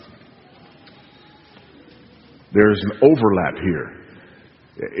There's an overlap here.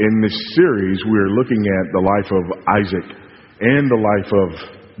 In this series, we're looking at the life of Isaac and the life of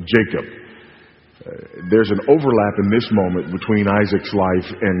Jacob. There's an overlap in this moment between Isaac's life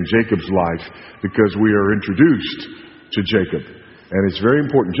and Jacob's life because we are introduced to Jacob. And it's very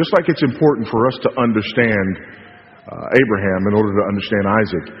important. Just like it's important for us to understand Abraham in order to understand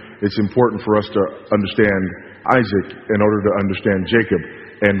Isaac, it's important for us to understand Isaac in order to understand Jacob,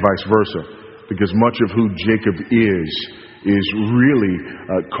 and vice versa. Because much of who Jacob is really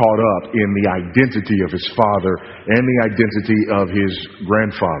caught up in the identity of his father and the identity of his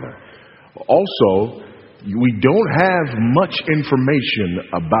grandfather. Also, we don't have much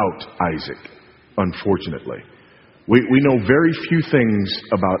information about Isaac, unfortunately. We know very few things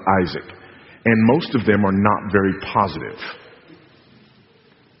about Isaac, and most of them are not very positive.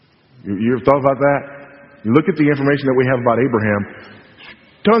 You ever thought about that? You look at the information that we have about Abraham,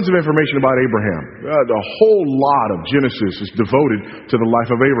 tons of information about Abraham. A whole lot of Genesis is devoted to the life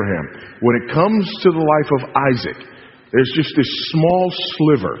of Abraham. When it comes to the life of Isaac, there's just this small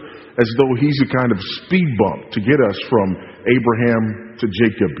sliver, as though he's a kind of speed bump to get us from Abraham to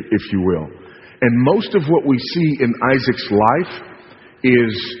Jacob, if you will. And most of what we see in Isaac's life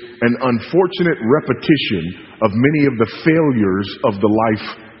is an unfortunate repetition of many of the failures of the life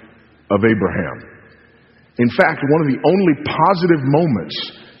of Abraham. In fact, one of the only positive moments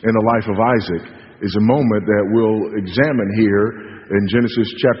in the life of Isaac is a moment that we'll examine here in Genesis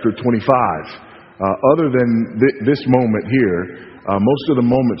chapter 25. Other than this moment here, most of the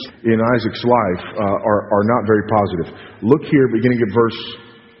moments in Isaac's life are not very positive. Look here, beginning at verse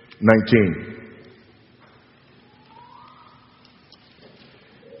 19.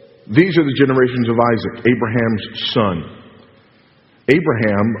 These are the generations of Isaac, Abraham's son.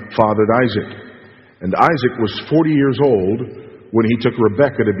 Abraham fathered Isaac. And Isaac was 40 years old when he took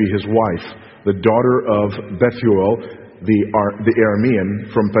Rebekah to be his wife, the daughter of Bethuel, the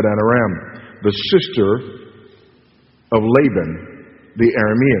Aramean from Padan Aram, the sister of Laban, the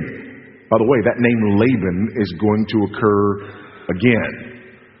Aramean. By the way, that name Laban is going to occur again.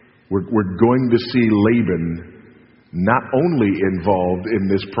 We're going to see Laban not only involved in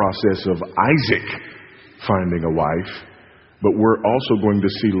this process of Isaac finding a wife, but we're also going to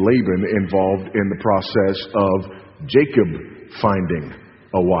see Laban involved in the process of Jacob finding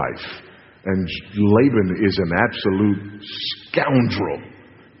a wife. And Laban is an absolute scoundrel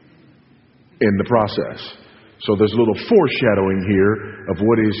in the process. So there's a little foreshadowing here of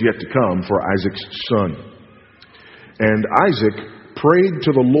what is yet to come for Isaac's son. And Isaac prayed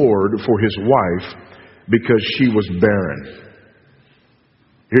to the Lord for his wife because she was barren.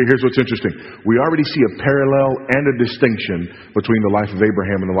 Here's what's interesting. We already see a parallel and a distinction between the life of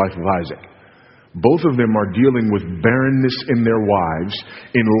Abraham and the life of Isaac. Both of them are dealing with barrenness in their wives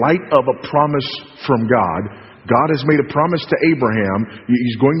in light of a promise from God. God has made a promise to Abraham.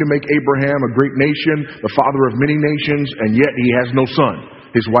 He's going to make Abraham a great nation, the father of many nations, and yet he has no son.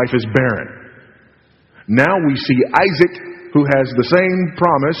 His wife is barren. Now we see Isaac, who has the same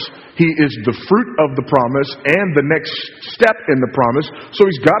promise. He is the fruit of the promise and the next step in the promise. So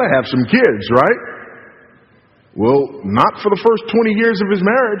he's got to have some kids, right? Well, not for the first 20 years of his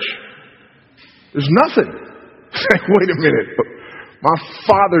marriage. There's nothing. Wait a minute. My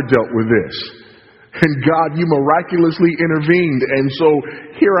father dealt with this. And God, you miraculously intervened. And so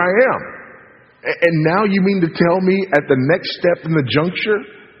here I am. And now you mean to tell me at the next step in the juncture,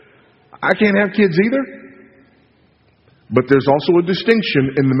 I can't have kids either? But there's also a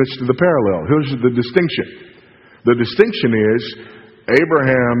distinction in the midst of the parallel. Here's the distinction. The distinction is,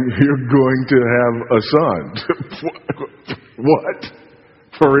 Abraham, you're going to have a son. What?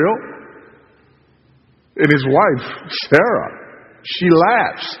 For real? And his wife, Sarah, she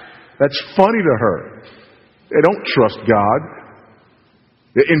laughs. That's funny to her. They don't trust God.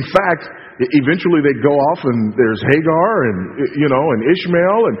 In fact, eventually they go off and there's Hagar and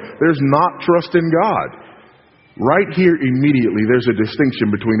Ishmael, and there's not trust in God. Right here, immediately, there's a distinction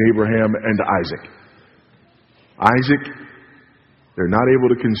between Abraham and Isaac. Isaac, they're not able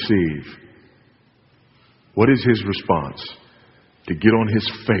to conceive. What is his response? To get on his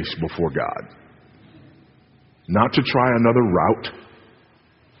face before God. Not to try another route,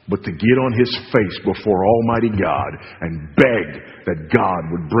 but to get on his face before Almighty God and beg that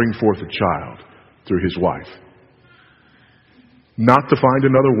God would bring forth a child through his wife. Not to find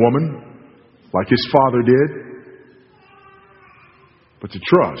another woman like his father did, but to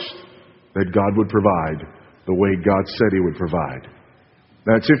trust that God would provide the way God said he would provide.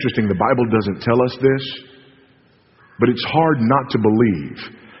 Now, it's interesting. The Bible doesn't tell us this, but it's hard not to believe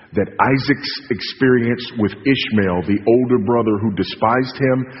that Isaac's experience with Ishmael, the older brother who despised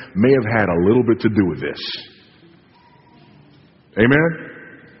him, may have had a little bit to do with this. Amen?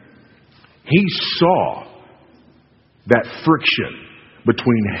 He saw that friction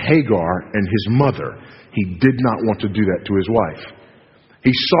between Hagar and his mother. He did not want to do that to his wife.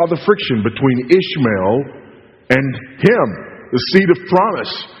 He saw the friction between Ishmael and him, the seed of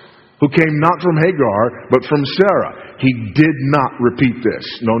promise, who came not from Hagar, but from Sarah. He did not repeat this.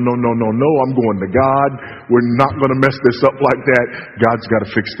 No, I'm going to God. We're not going to mess this up like that. God's got to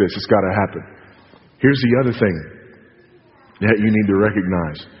fix this. It's got to happen. Here's the other thing that you need to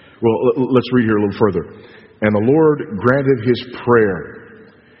recognize. Well, let's read here a little further. And the Lord granted his prayer,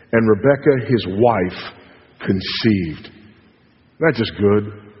 and Rebekah, his wife, conceived. That's just good.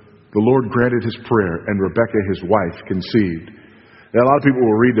 The Lord granted his prayer, and Rebekah, his wife, conceived. Now, a lot of people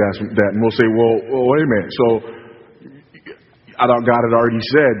will read that and will say, well, wait a minute. So, I thought God had already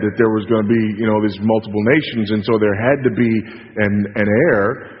said that there was going to be, these multiple nations, and so there had to be an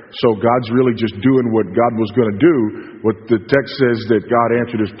heir. So God's really just doing what God was going to do. What the text says that God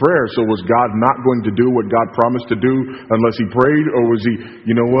answered his prayer. So was God not going to do what God promised to do unless he prayed? Or was he,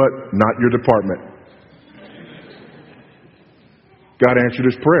 not your department? God answered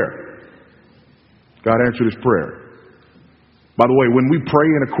his prayer. God answered his prayer. By the way, when we pray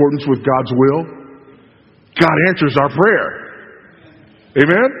in accordance with God's will, God answers our prayer.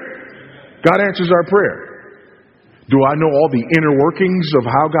 Amen? God answers our prayer. Do I know all the inner workings of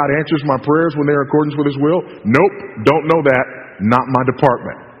how God answers my prayers when they're in accordance with his will? Nope, don't know that. Not my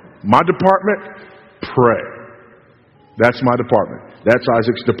department. My department, pray. That's my department. That's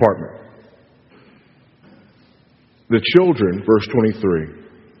Isaac's department. The children, verse 23,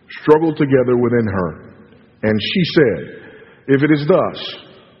 struggled together within her. And she said, if it is thus,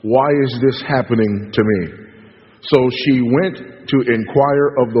 why is this happening to me? So she went to inquire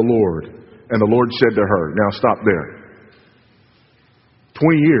of the Lord. And the Lord said to her, now stop there.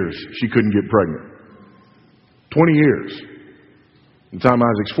 20 years she couldn't get pregnant. 20 years. The time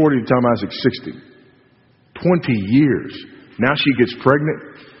Isaac's 40, the time Isaac's 60. 20 years. Now she gets pregnant,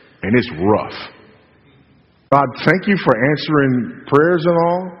 and it's rough. God, thank you for answering prayers and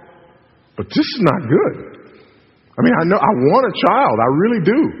all, but this is not good. I mean, I know I want a child. I really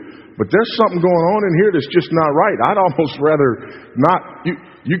do. But there's something going on in here that's just not right. I'd almost rather not.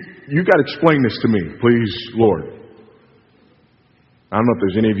 You got to explain this to me, please, Lord. I don't know if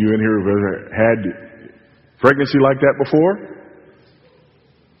there's any of you in here who've ever had pregnancy like that before.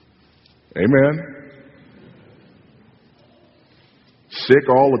 Amen. Sick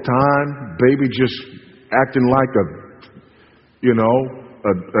all the time, baby just acting like an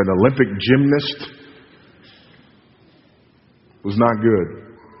Olympic gymnast. It was not good.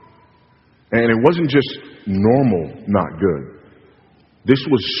 And it wasn't just normal not good. This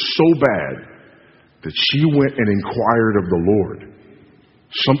was so bad that she went and inquired of the Lord.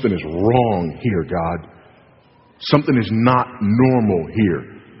 Something is wrong here, God. Something is not normal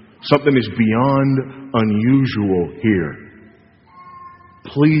here. Something is beyond unusual here.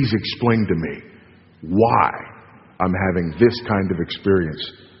 Please explain to me why I'm having this kind of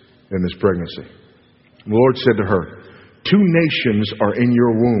experience in this pregnancy. The Lord said to her, 2 nations are in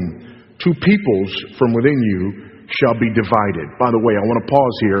your womb. 2 peoples from within you shall be divided. By the way, I want to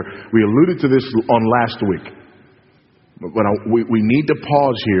pause here. We alluded to this on last week. But we need to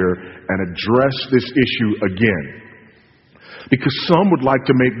pause here and address this issue again. Because some would like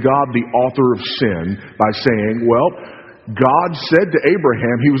to make God the author of sin by saying, well, God said to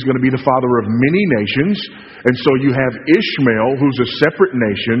Abraham he was going to be the father of many nations. And so you have Ishmael, who's a separate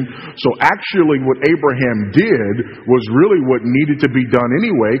nation. So actually what Abraham did was really what needed to be done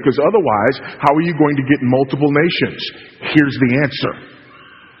anyway, because otherwise, how are you going to get multiple nations? Here's the answer.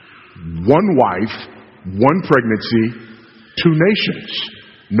 1 wife, 1 pregnancy, 2 nations.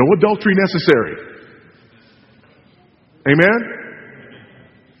 No adultery necessary. Amen?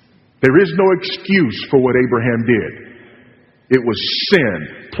 There is no excuse for what Abraham did. It was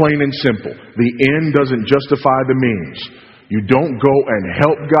sin, plain and simple. The end doesn't justify the means. You don't go and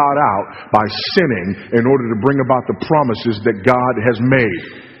help God out by sinning in order to bring about the promises that God has made.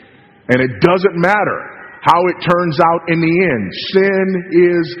 And it doesn't matter how it turns out in the end. Sin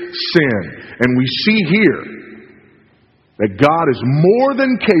is sin. And we see here that God is more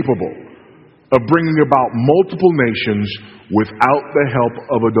than capable of bringing about multiple nations without the help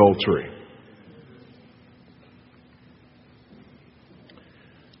of adultery.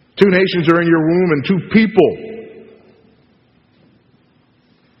 2 nations are in your womb, and 2 people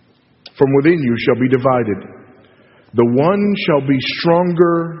from within you shall be divided. The one shall be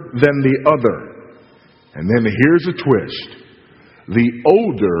stronger than the other. And then here's a twist. The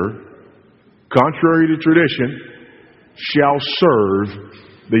older, contrary to tradition, shall serve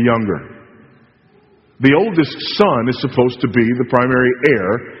the younger. The oldest son is supposed to be the primary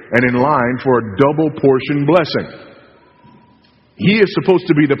heir and in line for a double portion blessing. He is supposed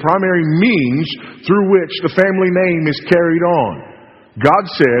to be the primary means through which the family name is carried on. God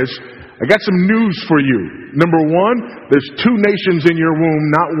says, I got some news for you. Number one, there's 2 nations in your womb,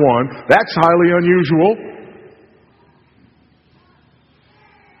 not one. That's highly unusual.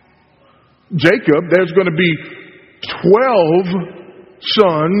 Jacob, there's going to be 12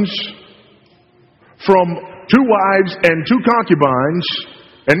 sons from 2 wives and 2 concubines,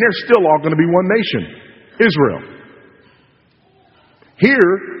 and they're still all going to be one nation, Israel.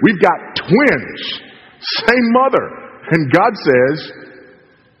 Here, we've got twins, same mother, and God says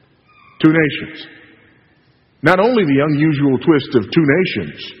 2 nations. Not only the unusual twist of 2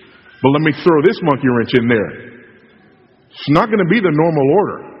 nations, but let me throw this monkey wrench in there. It's not going to be the normal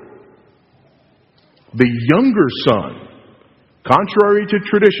order. The younger son, contrary to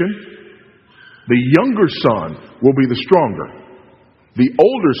tradition, the younger son will be the stronger. The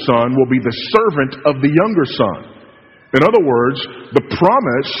older son will be the servant of the younger son. In other words, the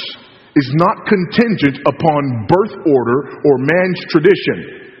promise is not contingent upon birth order or man's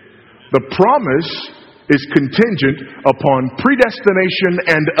tradition. The promise is contingent upon predestination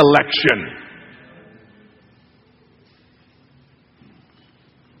and election.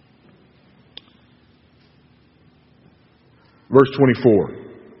 Verse 24.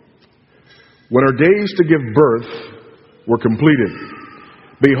 When her days to give birth were completed,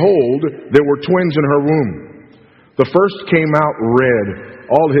 behold, there were twins in her womb. The first came out red,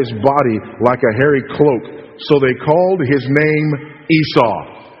 all his body like a hairy cloak. So they called his name Esau.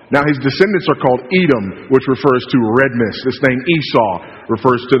 Now his descendants are called Edom, which refers to redness. This name Esau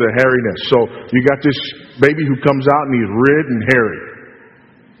refers to the hairiness. So you got this baby who comes out and he's red and hairy.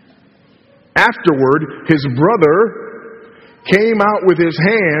 Afterward, his brother came out with his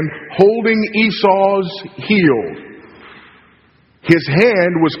hand holding Esau's heel. His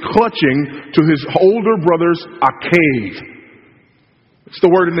hand was clutching to his older brother's akav. It's the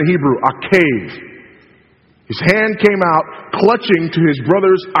word in the Hebrew, akav. His hand came out clutching to his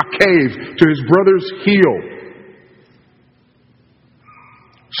brother's akav, to his brother's heel.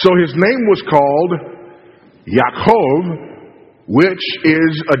 So his name was called Yaakov, which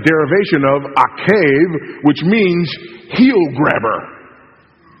is a derivation of akav, which means heel grabber,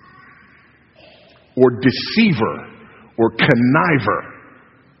 or deceiver, or conniver,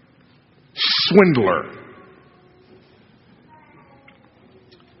 swindler.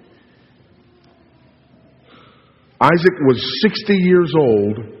 Isaac was 60 years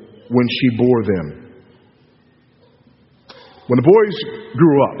old when she bore them. When the boys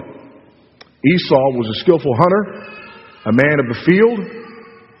grew up, Esau was a skillful hunter, a man of the field,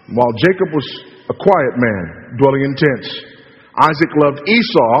 while Jacob was a quiet man, dwelling in tents. Isaac loved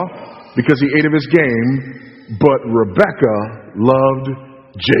Esau because he ate of his game, but Rebekah loved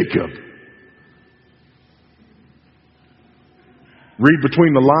Jacob. Read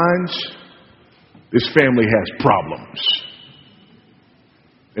between the lines. This family has problems.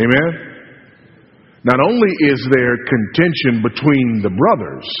 Amen? Not only is there contention between the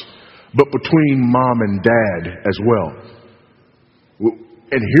brothers, but between mom and dad as well.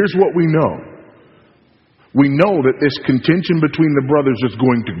 And here's what we know. We know that this contention between the brothers is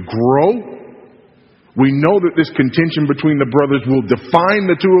going to grow. We know that this contention between the brothers will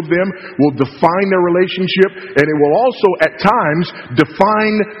define the two of them, will define their relationship, and it will also at times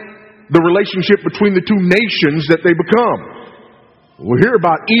define the relationship between the two nations that they become. We'll hear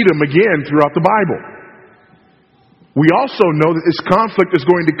about Edom again throughout the Bible. We also know that this conflict is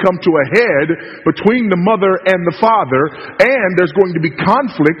going to come to a head between the mother and the father, and there's going to be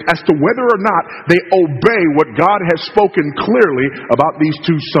conflict as to whether or not they obey what God has spoken clearly about these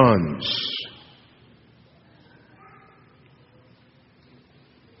 2 sons.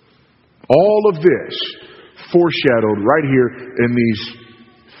 All of this foreshadowed right here in these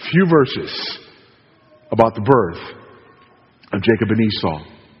few verses about the birth of Jacob and Esau.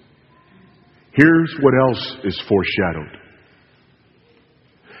 Here's what else is foreshadowed.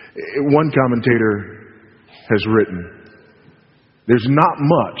 One commentator has written, there's not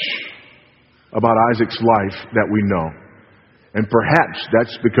much about Isaac's life that we know. And perhaps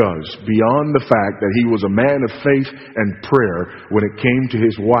that's because beyond the fact that he was a man of faith and prayer when it came to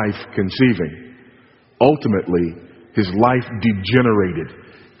his wife conceiving, ultimately his life degenerated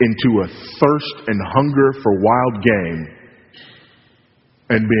into a thirst and hunger for wild game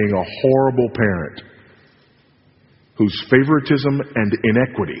and being a horrible parent whose favoritism and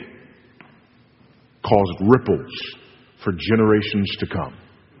inequity caused ripples for generations to come.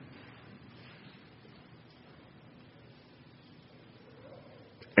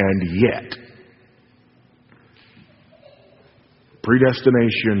 And yet,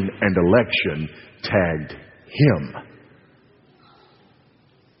 predestination and election tagged him.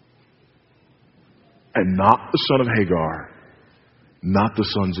 And not the son of Hagar, not the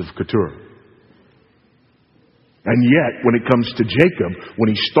sons of Keturah. And yet, when it comes to Jacob, when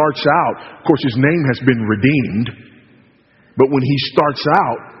he starts out, of course his name has been redeemed, but when he starts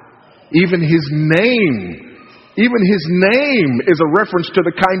out, even his name is a reference to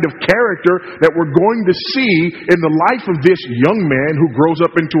the kind of character that we're going to see in the life of this young man who grows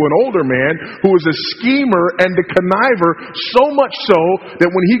up into an older man who is a schemer and a conniver, so much so that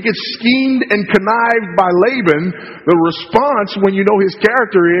when he gets schemed and connived by Laban, the response when you know his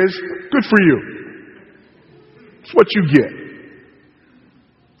character is, good for you. It's what you get.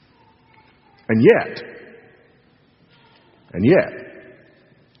 And yet,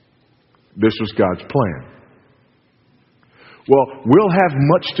 this was God's plan. Well, we'll have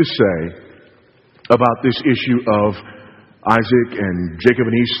much to say about this issue of Isaac and Jacob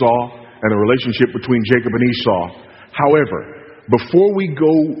and Esau and the relationship between Jacob and Esau. However, before we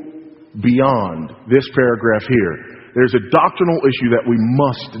go beyond this paragraph here, there's a doctrinal issue that we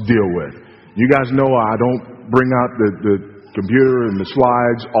must deal with. You guys know I don't bring out the computer and the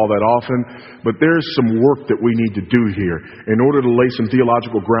slides all that often, but there's some work that we need to do here in order to lay some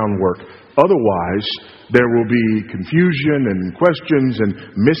theological groundwork. Otherwise, there will be confusion and questions and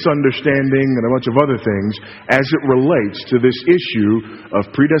misunderstanding and a bunch of other things as it relates to this issue of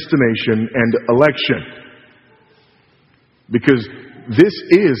predestination and election. Because this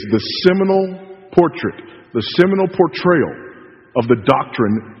is the seminal portrait, the seminal portrayal of the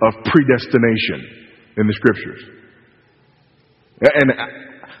doctrine of predestination in the Scriptures. And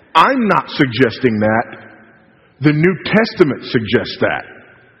I'm not suggesting that. The New Testament suggests that.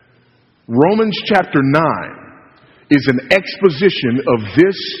 Romans chapter 9 is an exposition of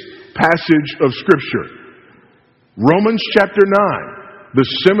this passage of Scripture. Romans chapter 9, the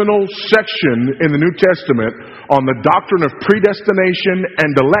seminal section in the New Testament on the doctrine of predestination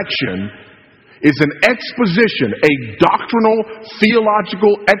and election, is an exposition, a doctrinal,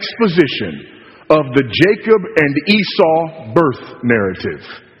 theological exposition of the Jacob and Esau birth narrative.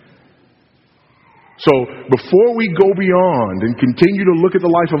 So before we go beyond and continue to look at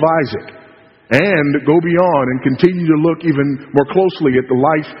the life of Isaac, and go beyond and continue to look even more closely at the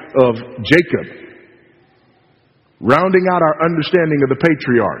life of Jacob, rounding out our understanding of the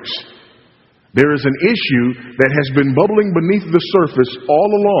patriarchs, there is an issue that has been bubbling beneath the surface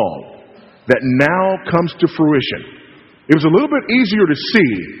all along that now comes to fruition. It was a little bit easier to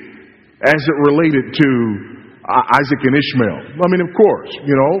see as it related to Isaac and Ishmael. I mean, of course,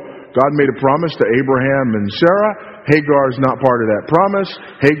 God made a promise to Abraham and Sarah. Hagar's not part of that promise.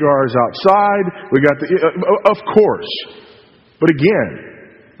 Hagar's outside. Of course. But again,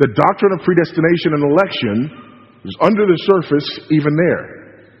 the doctrine of predestination and election is under the surface even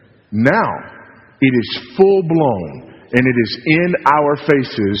there. Now, it is full blown and it is in our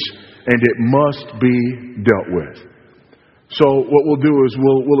faces and it must be dealt with. So what we'll do is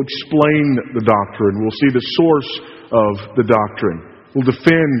we'll explain the doctrine. We'll see the source of the doctrine. We'll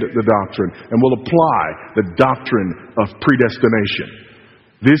defend the doctrine, and we'll apply the doctrine of predestination.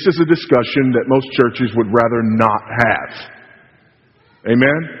 This is a discussion that most churches would rather not have.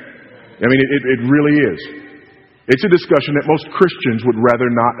 Amen? I mean, it really is. It's a discussion that most Christians would rather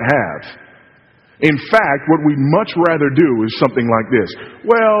not have. In fact, what we'd much rather do is something like this.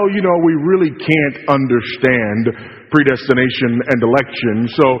 Well, we really can't understand predestination and election,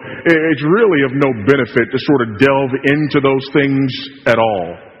 so it's really of no benefit to sort of delve into those things at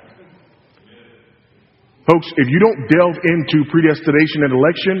all. Folks, if you don't delve into predestination and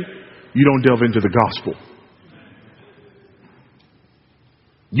election, you don't delve into the gospel.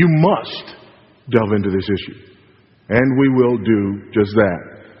 You must delve into this issue, and we will do just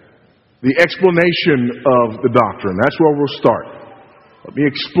that. The explanation of the doctrine, that's where we'll start. Let me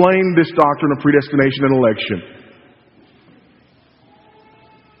explain this doctrine of predestination and election.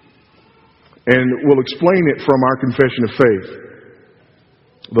 And we'll explain it from our confession of faith,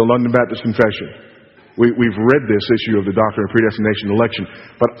 the London Baptist Confession. We've read this issue of the doctrine of predestination and election,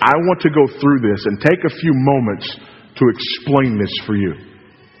 but I want to go through this and take a few moments to explain this for you.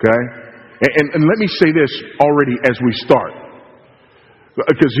 Okay? And let me say this already as we start.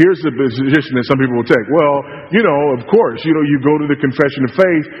 Because here's the position that some people will take. Well, of course, you go to the confession of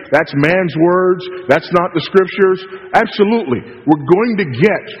faith. That's man's words. That's not the Scriptures. Absolutely. We're going to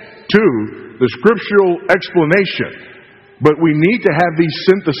get to the scriptural explanation. But we need to have these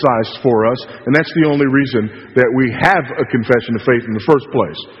synthesized for us, and that's the only reason that we have a confession of faith in the first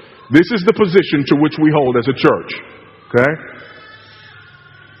place. This is the position to which we hold as a church. Okay?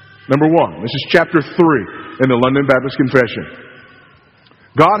 Number one, this is chapter 3 in the London Baptist Confession.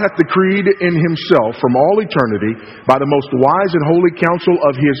 God hath decreed in himself from all eternity by the most wise and holy counsel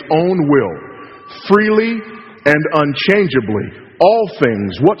of his own will, freely and unchangeably, all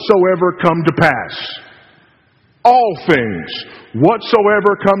things whatsoever come to pass. All things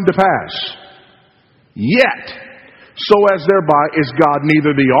whatsoever come to pass. Yet, so as thereby is God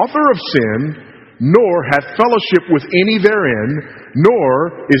neither the author of sin, nor hath fellowship with any therein,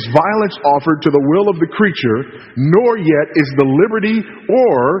 nor is violence offered to the will of the creature, nor yet is the liberty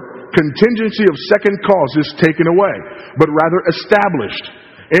or contingency of second causes taken away, but rather established,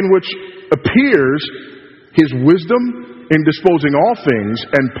 in which appears his wisdom in disposing all things,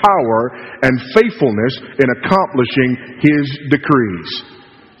 and power and faithfulness in accomplishing his decrees.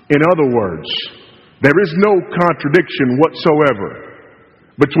 In other words, there is no contradiction whatsoever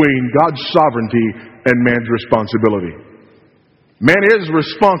between God's sovereignty and man's responsibility. Man is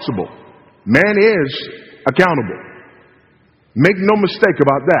responsible. Man is accountable. Make no mistake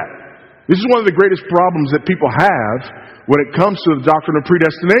about that. This is one of the greatest problems that people have when it comes to the doctrine of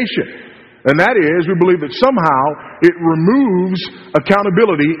predestination. And that is, we believe that somehow it removes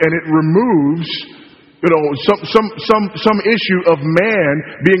accountability and it removes some issue of man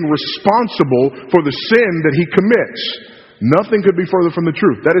being responsible for the sin that he commits. Nothing could be further from the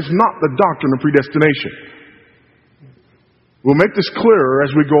truth. That is not the doctrine of predestination. We'll make this clearer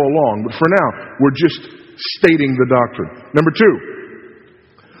as we go along, but for now, we're just stating the doctrine. Number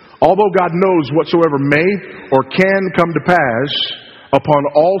 2, although God knows whatsoever may or can come to pass upon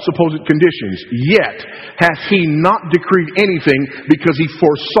all supposed conditions, yet hath he not decreed anything because he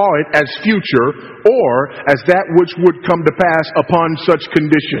foresaw it as future or as that which would come to pass upon such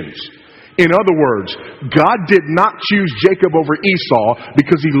conditions. In other words, God did not choose Jacob over Esau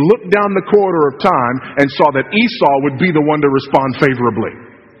because he looked down the corridor of time and saw that Esau would be the one to respond favorably.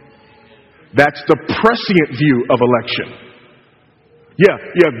 That's the prescient view of election.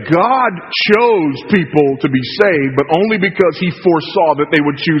 God chose people to be saved, but only because he foresaw that they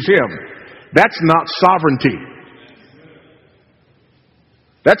would choose him. That's not sovereignty.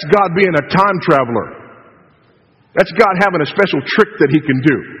 That's God being a time traveler. That's God having a special trick that he can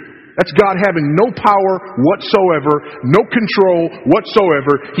do. That's God having no power whatsoever, no control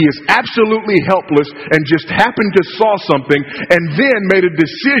whatsoever. He is absolutely helpless and just happened to saw something and then made a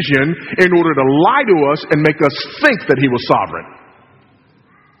decision in order to lie to us and make us think that he was sovereign.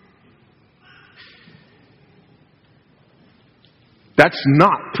 That's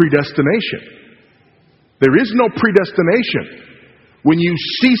not predestination. There is no predestination when you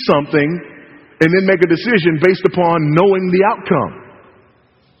see something and then make a decision based upon knowing the outcome.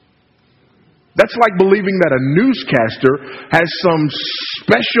 That's like believing that a newscaster has some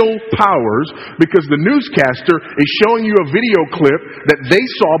special powers because the newscaster is showing you a video clip that they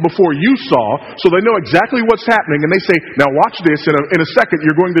saw before you saw, so they know exactly what's happening, and they say, now watch this, in a second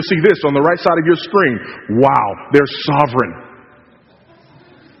you're going to see this on the right side of your screen. Wow, they're sovereign.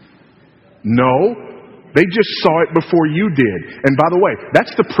 No, they just saw it before you did. And by the way,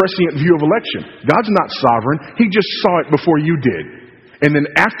 that's the prescient view of election. God's not sovereign. He just saw it before you did. And then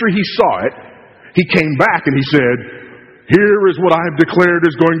after he saw it, he came back and he said, here is what I have declared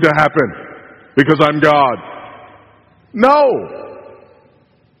is going to happen because I'm God. No.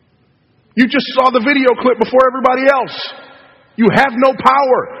 You just saw the video clip before everybody else. You have no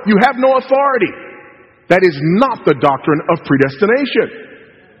power. You have no authority. That is not the doctrine of predestination.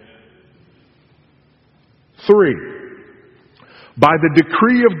 3, by the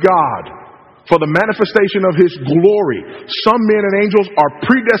decree of God, for the manifestation of his glory, some men and angels are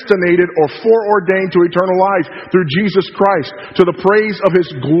predestinated or foreordained to eternal life through Jesus Christ, to the praise of his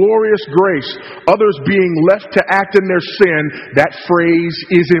glorious grace, others being left to act in their sin. That phrase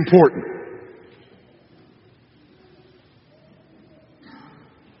is important.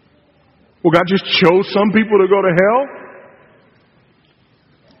 Well, God just chose some people to go to hell?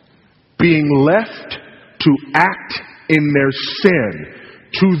 Being left to act in their sin,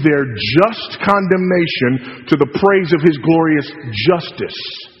 to their just condemnation, to the praise of his glorious justice.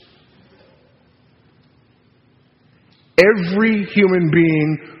 Every human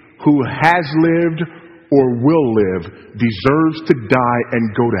being who has lived or will live deserves to die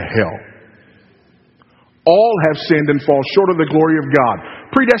and go to hell. All have sinned and fall short of the glory of God.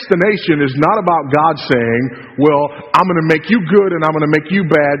 Predestination is not about God saying, well, I'm going to make you good and I'm going to make you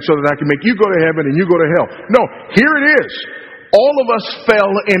bad so that I can make you go to heaven and you go to hell. No, here it is. All of us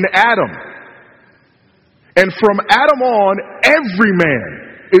fell in Adam. And from Adam on, every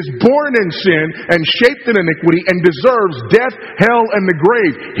man is born in sin and shaped in iniquity and deserves death, hell, and the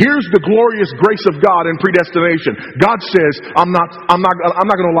grave. Here's the glorious grace of God in predestination. God says, I'm not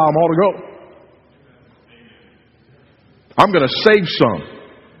going to allow them all to go. I'm going to save some.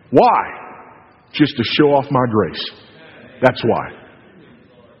 Why? Just to show off my grace. That's why.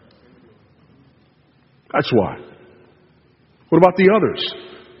 That's why. What about the others?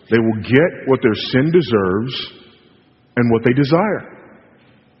 They will get what their sin deserves and what they desire.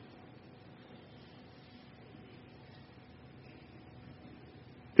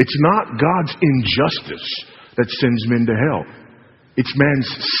 It's not God's injustice that sends men to hell. It's man's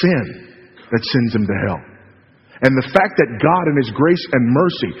sin that sends them to hell. And the fact that God in His grace and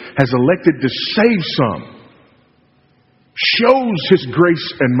mercy has elected to save some shows His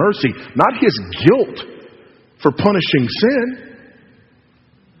grace and mercy, not His guilt for punishing sin.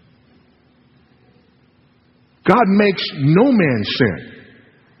 God makes no man sin.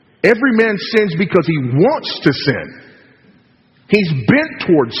 Every man sins because he wants to sin. He's bent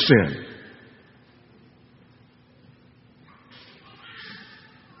towards sin.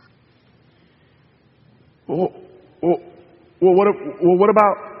 Well, what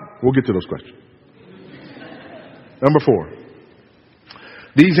about... We'll get to those questions. Number 4.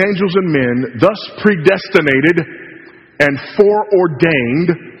 These angels and men, thus predestinated and foreordained,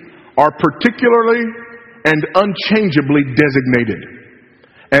 are particularly and unchangeably designated,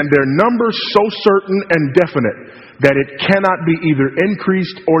 and their number so certain and definite that it cannot be either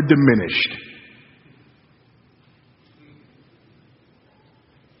increased or diminished.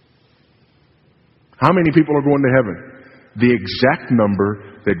 How many people are going to heaven? The exact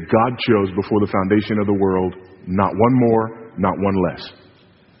number that God chose before the foundation of the world. Not one more, not one less.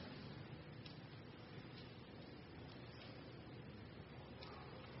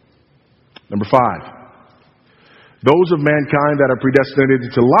 Number 5. Those of mankind that are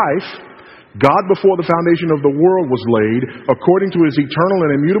predestinated to life, God before the foundation of the world was laid, according to His eternal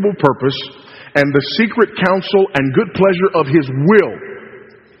and immutable purpose, and the secret counsel and good pleasure of His will.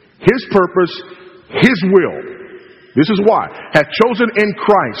 His purpose, His will. This is why. Hath chosen in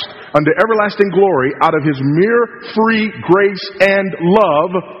Christ unto everlasting glory out of His mere free grace and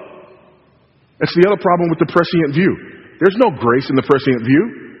love. That's the other problem with the prescient view. There's no grace in the prescient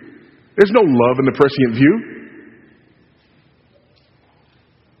view. There's no love in the prescient view.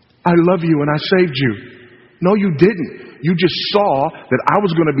 I love you and I saved you. No, you didn't. You just saw that I was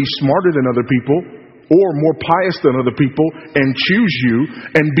going to be smarter than other people or more pious than other people and choose you.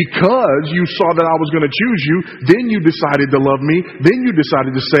 And because you saw that I was going to choose you, then you decided to love me. Then you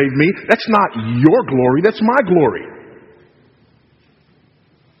decided to save me. That's not your glory. That's my glory.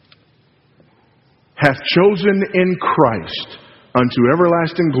 Hath chosen in Christ unto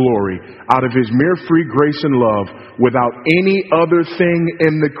everlasting glory out of His mere free grace and love, without any other thing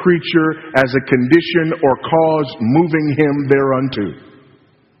in the creature as a condition or cause moving Him thereunto.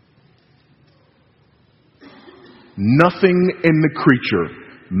 Nothing in the creature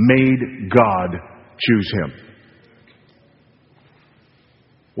made God choose Him.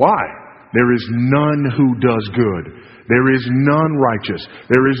 Why? There is none who does good. There is none righteous.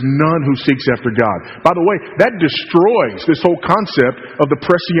 There is none who seeks after God. By the way, that destroys this whole concept of the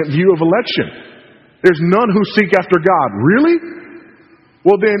prescient view of election. There's none who seek after God. Really?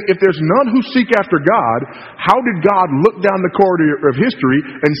 Well then, if there's none who seek after God, how did God look down the corridor of history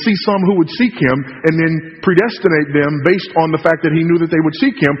and see some who would seek Him and then predestinate them based on the fact that He knew that they would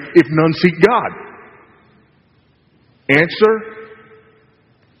seek Him if none seek God? Answer: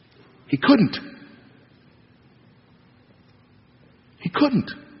 He couldn't. He couldn't.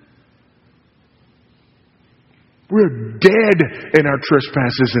 We're dead in our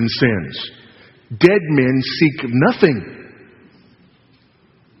trespasses and sins. Dead men seek nothing.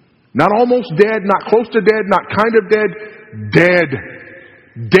 Not almost dead, not close to dead, not kind of dead. Dead.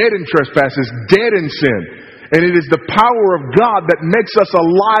 Dead in trespasses, dead in sin. And it is the power of God that makes us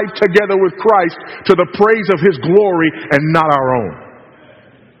alive together with Christ to the praise of His glory and not our own.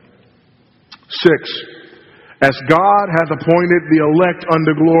 6. As God hath appointed the elect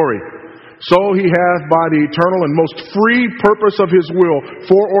unto glory, so He hath by the eternal and most free purpose of His will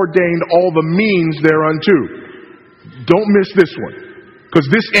foreordained all the means thereunto. Don't miss this one, because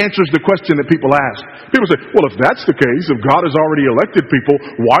this answers the question that people ask. People say, well, if that's the case, if God has already elected people,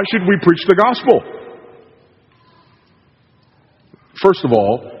 why should we preach the gospel? First of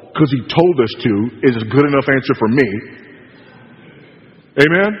all, because He told us to is a good enough answer for me.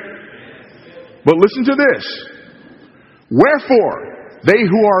 Amen? But listen to this. Wherefore, they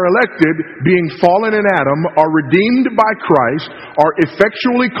who are elected, being fallen in Adam, are redeemed by Christ, are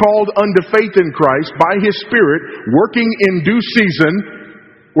effectually called unto faith in Christ by His Spirit, working in due season.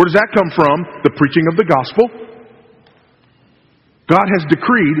 Where does that come from? The preaching of the gospel. God has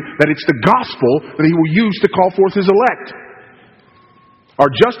decreed that it's the gospel that He will use to call forth His elect. are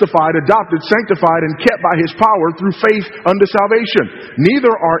justified, adopted, sanctified, and kept by His power through faith unto salvation.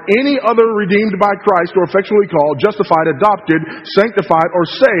 Neither are any other redeemed by Christ or effectually called, justified, adopted, sanctified, or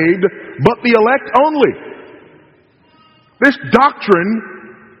saved, but the elect only. This doctrine,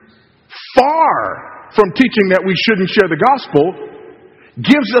 far from teaching that we shouldn't share the gospel,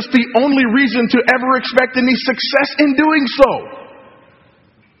 gives us the only reason to ever expect any success in doing so.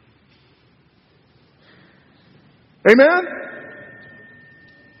 Amen?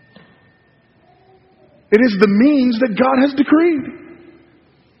 It is the means that God has decreed.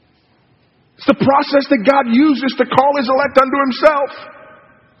 It's the process that God uses to call His elect unto Himself.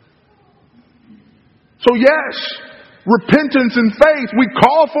 So yes, repentance and faith, we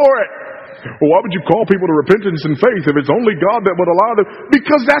call for it. Well, why would you call people to repentance and faith if it's only God that would allow them?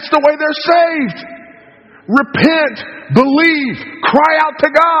 Because that's the way they're saved. Repent, believe, cry out to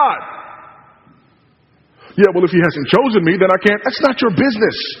God. Yeah, well, if He hasn't chosen me, then I can't. That's not your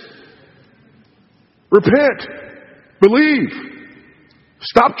business. Repent, believe.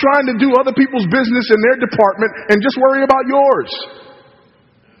 Stop trying to do other people's business in their department and just worry about yours.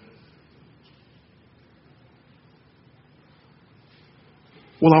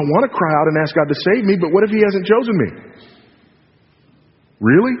 Well, I want to cry out and ask God to save me, but what if He hasn't chosen me?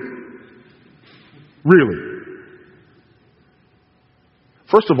 Really? Really?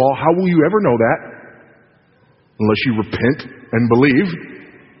 First of all, how will you ever know that? Unless you repent and believe.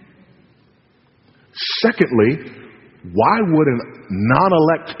 Secondly, why would a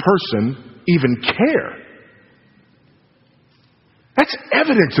non-elect person even care? That's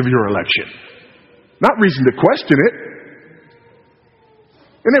evidence of your election. Not reason to question it.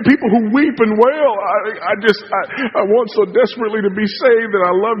 And there are people who weep and wail. I want so desperately to be saved, and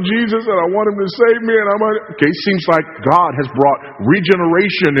I love Jesus, and I want Him to save me. And okay, seems like God has brought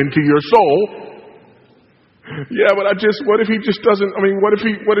regeneration into your soul. Yeah, but what if He just doesn't? I mean, what if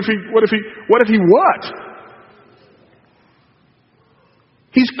he what?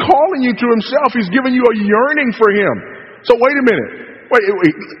 He's calling you to Himself. He's giving you a yearning for Him. So wait a minute. Wait.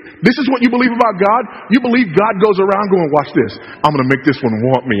 This is what you believe about God? You believe God goes around going, watch this. I'm going to make this one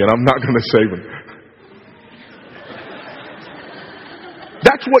want me, and I'm not going to save him.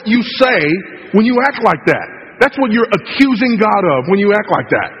 That's what you say when you act like that. That's what you're accusing God of when you act like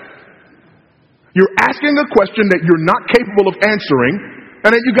that. You're asking a question that you're not capable of answering,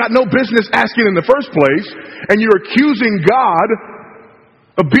 and that you got no business asking in the first place, and you're accusing God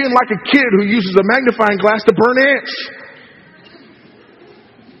of being like a kid who uses a magnifying glass to burn ants.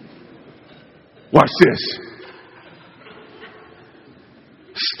 Watch this.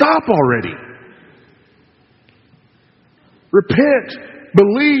 Stop already. Repent,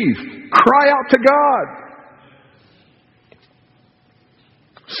 believe, cry out to God.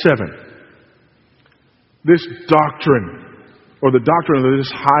 7. This doctrine, or the doctrine of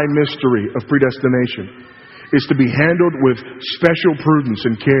this high mystery of predestination, is to be handled with special prudence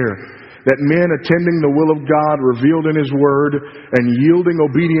and care, that men attending the will of God revealed in His Word and yielding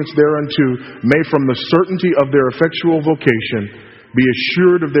obedience thereunto may from the certainty of their effectual vocation be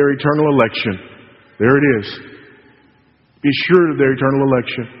assured of their eternal election. There it is. Be assured of their eternal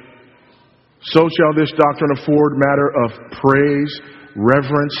election. So shall this doctrine afford matter of praise,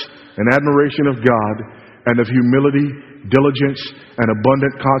 reverence, and admiration of God, and of humility, diligence, and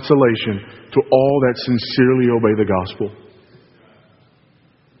abundant consolation to all that sincerely obey the gospel.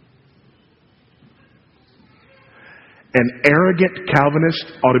 An arrogant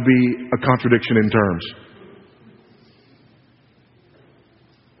Calvinist ought to be a contradiction in terms.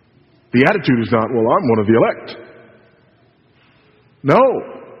 The attitude is not, well, I'm one of the elect. No.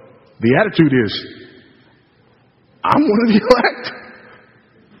 The attitude is, I'm one of the elect.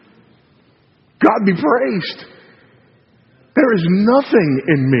 God be praised. There is nothing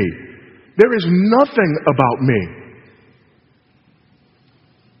in me. There is nothing about me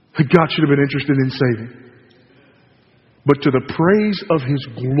that God should have been interested in saving. But to the praise of His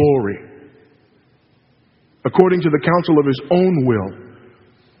glory, according to the counsel of His own will,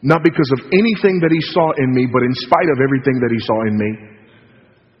 not because of anything that He saw in me, but in spite of everything that He saw in me,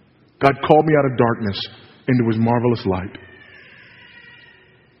 God called me out of darkness into His marvelous light.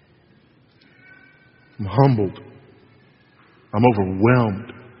 I'm humbled. I'm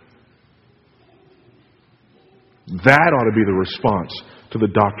overwhelmed. That ought to be the response to the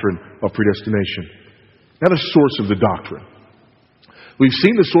doctrine of predestination. Now, the source of the doctrine. We've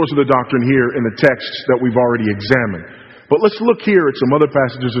seen the source of the doctrine here in the texts that we've already examined. But let's look here at some other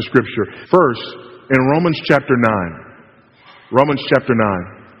passages of Scripture. First, in Romans chapter 9. Romans chapter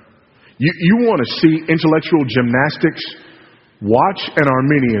 9. You want to see intellectual gymnastics? Watch an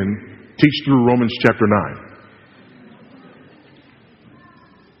Arminian teach through Romans chapter 9.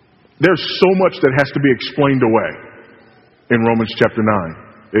 There's so much that has to be explained away in Romans chapter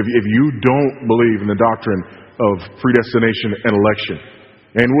 9. If you don't believe in the doctrine of predestination and election.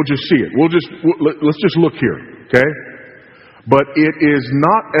 And we'll just see it. Let's just look here, okay? But it is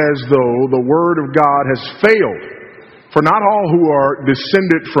not as though the word of God has failed. For not all who are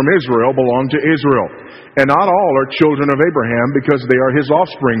descended from Israel belong to Israel. And not all are children of Abraham because they are his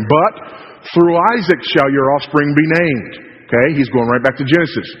offspring. But through Isaac shall your offspring be named. Okay, he's going right back to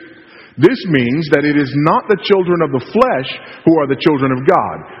Genesis. This means that it is not the children of the flesh who are the children of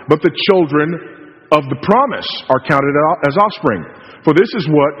God, but the children of the promise are counted as offspring. For this is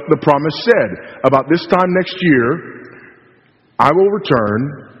what the promise said. About this time next year, I will return,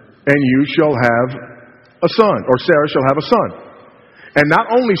 and you shall have a son, or Sarah shall have a son. And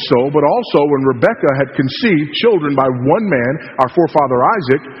not only so, but also when Rebekah had conceived children by one man, our forefather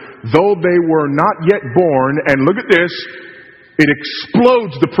Isaac, though they were not yet born, and look at this, it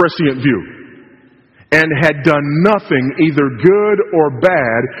explodes the prescient view, and had done nothing, either good or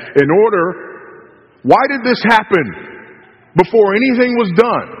bad, in order, why did this happen before anything was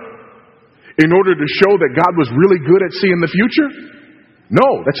done? In order to show that God was really good at seeing the future?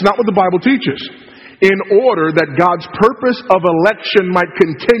 No, that's not what the Bible teaches. In order that God's purpose of election might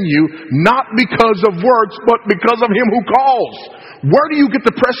continue, not because of works, but because of him who calls. Where do you get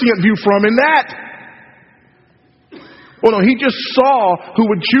the prescient view from in that? Well, no, he just saw who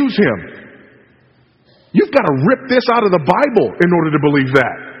would choose him. You've got to rip this out of the Bible in order to believe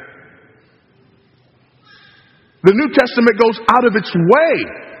that. The New Testament goes out of its way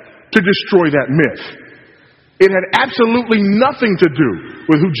to destroy that myth. It had absolutely nothing to do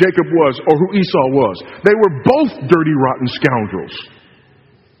with who Jacob was or who Esau was. They were both dirty, rotten scoundrels.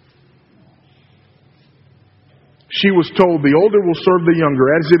 She was told, the older will serve the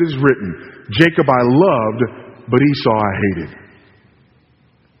younger, as it is written, Jacob I loved, but Esau I hated.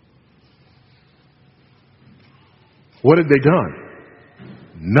 What had they done?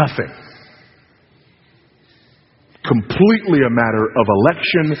 Nothing. Completely a matter of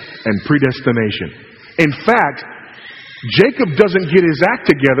election and predestination. In fact, Jacob doesn't get his act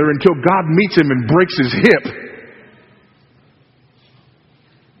together until God meets him and breaks his hip.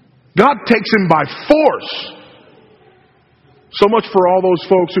 God takes him by force. So much for all those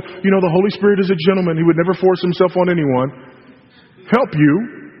folks who, the Holy Spirit is a gentleman. He would never force himself on anyone. Help you.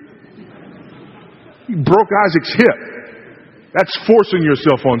 He broke Isaac's hip. That's forcing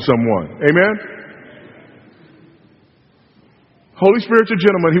yourself on someone. Amen? Holy Spirit's a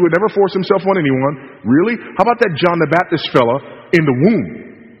gentleman. He would never force himself on anyone. Really? How about that John the Baptist fella in the womb?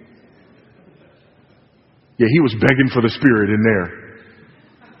 Yeah, he was begging for the Spirit in there.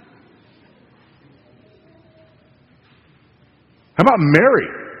 How about Mary?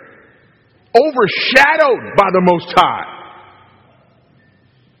 Overshadowed by the Most High.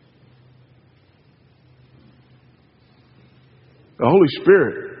 The Holy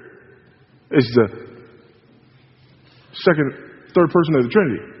Spirit is the third person of the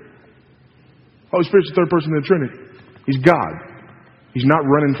Trinity. Holy Spirit's the third person of the Trinity. He's God. He's not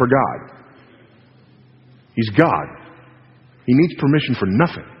running for God. He's God. He needs permission for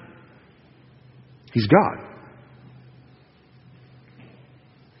nothing. He's God.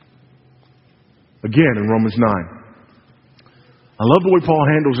 Again in Romans 9. I love the way Paul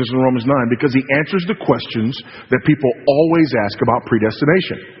handles this in Romans 9 because he answers the questions that people always ask about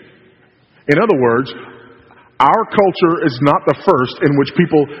predestination. In other words, our culture is not the first in which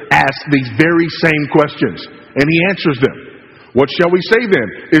people ask these very same questions. And he answers them. What shall we say then?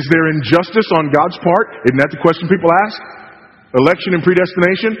 Is there injustice on God's part? Isn't that the question people ask? Election and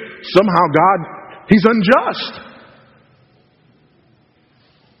predestination? Somehow God, he's unjust.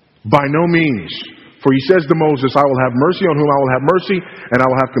 By no means. For he says to Moses, I will have mercy on whom I will have mercy, and I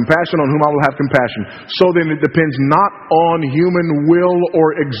will have compassion on whom I will have compassion. So then it depends not on human will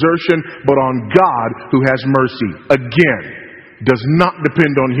or exertion, but on God who has mercy. Again, does not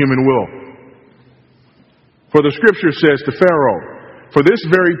depend on human will. For the scripture says to Pharaoh, for this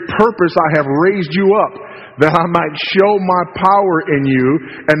very purpose I have raised you up, that I might show my power in you,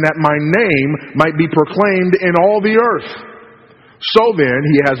 and that my name might be proclaimed in all the earth. So then,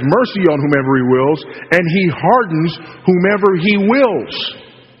 he has mercy on whomever he wills, and he hardens whomever he wills.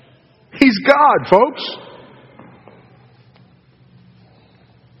 He's God, folks.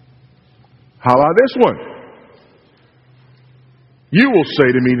 How about this one? You will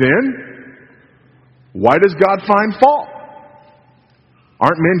say to me then, why does God find fault?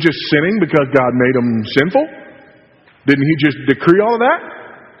 Aren't men just sinning because God made them sinful? Didn't he just decree all of that?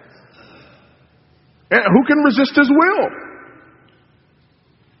 And who can resist his will?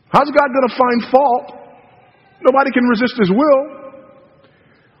 How's God going to find fault? Nobody can resist his will.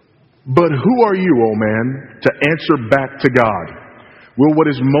 But who are you, O man, to answer back to God? Will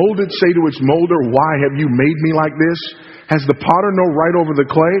what is molded say to its molder, why have you made me like this? Has the potter no right over the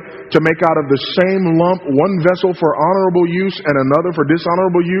clay to make out of the same lump one vessel for honorable use and another for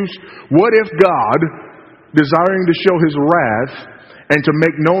dishonorable use? What if God, desiring to show his wrath and to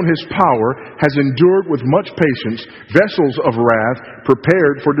make known his power, has endured with much patience vessels of wrath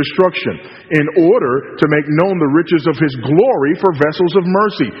prepared for destruction, in order to make known the riches of his glory for vessels of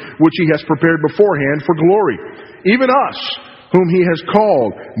mercy, which he has prepared beforehand for glory? Even us, whom he has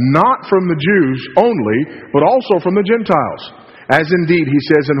called, not from the Jews only, but also from the Gentiles. As indeed he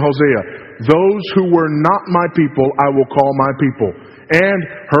says in Hosea, those who were not my people I will call my people, and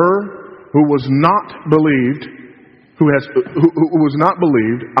her who was not believed, who was not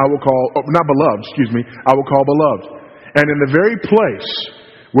believed, I will call, not beloved, I will call beloved. And in the very place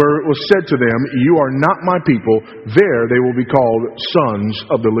where it was said to them, you are not my people, there they will be called sons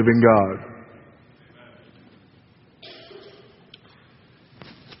of the living God.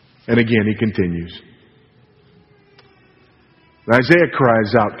 And again he continues. Isaiah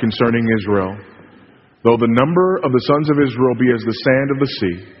cries out concerning Israel, though the number of the sons of Israel be as the sand of the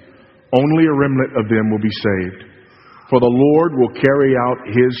sea, only a remnant of them will be saved. For the Lord will carry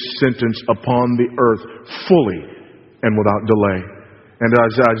out his sentence upon the earth fully and without delay. And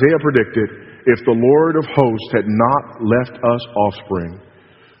as Isaiah predicted, if the Lord of hosts had not left us offspring,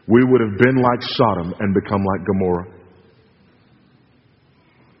 we would have been like Sodom and become like Gomorrah.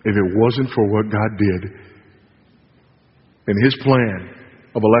 If it wasn't for what God did in his plan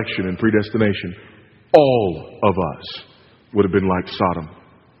of election and predestination, all of us would have been like Sodom.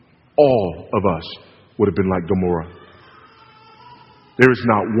 All of us would have been like Gomorrah. There is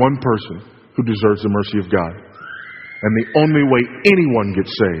not one person who deserves the mercy of God. And the only way anyone gets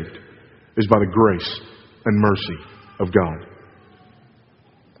saved is by the grace and mercy of God.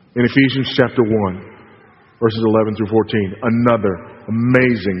 In Ephesians chapter 1, verses 11 through 14, another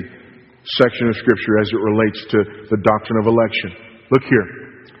amazing section of Scripture as it relates to the doctrine of election. Look here.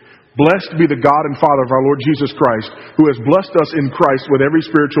 Blessed be the God and Father of our Lord Jesus Christ, who has blessed us in Christ with every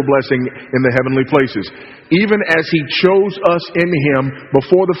spiritual blessing in the heavenly places, even as he chose us in him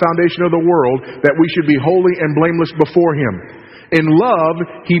before the foundation of the world, that we should be holy and blameless before him. In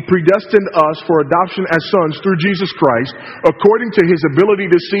love, he predestined us for adoption as sons through Jesus Christ, according to his ability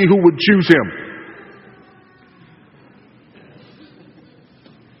to see who would choose him.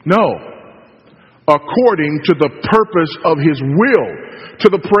 No. According to the purpose of his will, to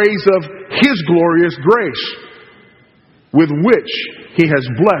the praise of his glorious grace, with which he has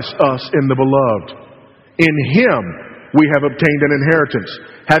blessed us in the beloved. In him we have obtained an inheritance,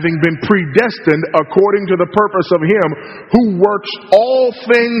 having been predestined according to the purpose of him who works all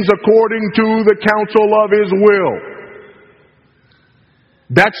things according to the counsel of his will.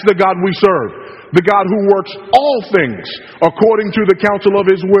 That's the God we serve. The God who works all things according to the counsel of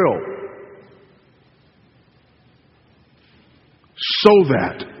his will. So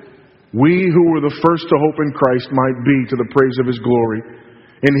that we who were the first to hope in Christ might be to the praise of his glory.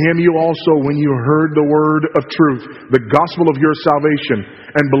 In him you also, when you heard the word of truth, the gospel of your salvation,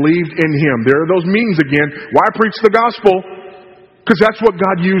 and believed in him. There are those means again. Why preach the gospel? Because that's what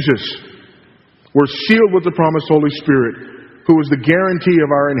God uses. We're sealed with the promised Holy Spirit, who is the guarantee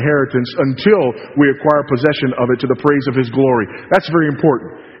of our inheritance until we acquire possession of it to the praise of his glory. That's very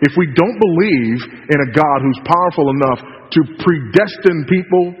important. If we don't believe in a God who's powerful enough to predestine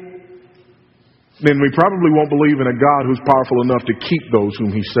people, then we probably won't believe in a God who's powerful enough to keep those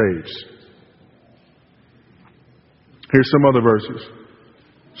whom he saves. Here's some other verses.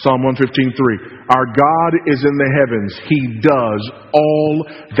 Psalm 115:3. Our God is in the heavens. He does all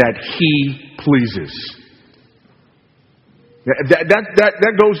that he pleases.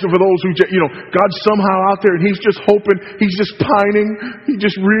 That goes for those who, God's somehow out there and he's just hoping, he's just pining, he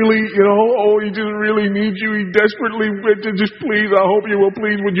just really, he just really needs you. He desperately, just please, I hope you will,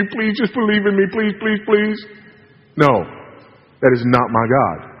 please, would you please just believe in me, please, please, please. No, that is not my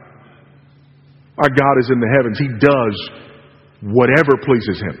God. Our God is in the heavens. He does whatever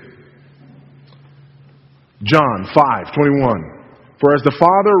pleases him. John 5:21. For as the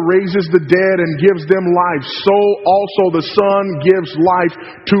Father raises the dead and gives them life, so also the Son gives life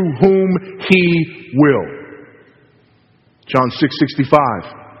to whom he will. John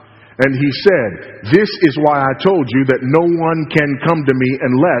 6:65. And he said, this is why I told you that no one can come to me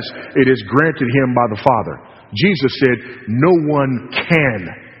unless it is granted him by the Father. Jesus said, no one can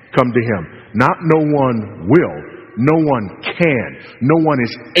come to him. Not no one will. No one can. No one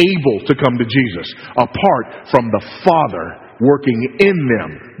is able to come to Jesus apart from the Father working in them,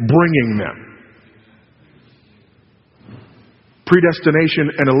 bringing them. predestination,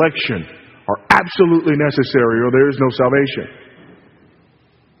 and election are absolutely necessary, or there is no salvation.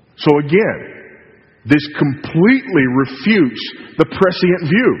 So again, this completely refutes the prescient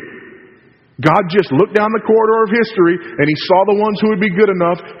view. God just looked down the corridor of history and He saw the ones who would be good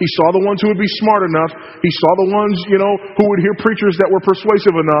enough. He saw the ones who would be smart enough. He saw the ones, who would hear preachers that were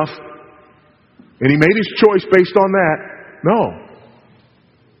persuasive enough. And He made His choice based on that. No,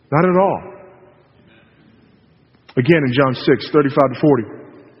 not at all. Again in John 6:35-40.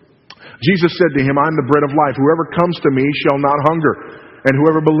 Jesus said to him, I am the bread of life. Whoever comes to me shall not hunger, and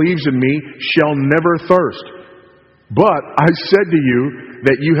whoever believes in me shall never thirst. But I said to you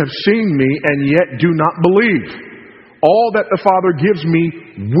that you have seen me and yet do not believe. All that the Father gives me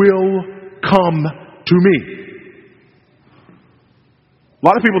will come to me. A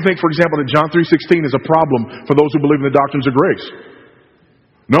lot of people think, for example, that John 3:16 is a problem for those who believe in the doctrines of grace.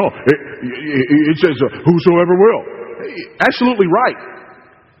 No, it says, whosoever will. Absolutely right.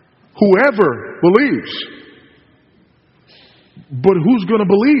 Whoever believes. But who's going to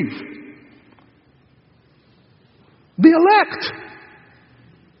believe? The elect.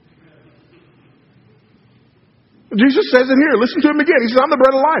 Jesus says it here. Listen to Him again. He says, I'm the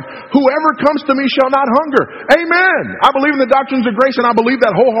bread of life. Whoever comes to me shall not hunger. Amen. I believe in the doctrines of grace, and I believe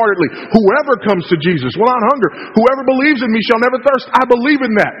that wholeheartedly. Whoever comes to Jesus will not hunger. Whoever believes in me shall never thirst. I believe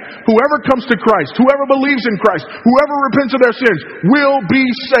in that. Whoever comes to Christ, whoever believes in Christ, whoever repents of their sins will be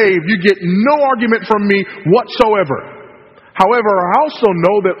saved. You get no argument from me whatsoever. However, I also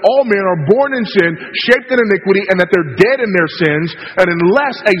know that all men are born in sin, shaped in iniquity, and that they're dead in their sins. And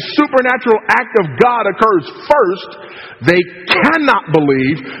unless a supernatural act of God occurs first, they cannot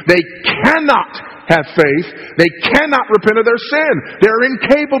believe, they cannot have faith, they cannot repent of their sin. They're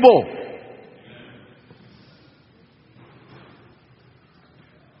incapable.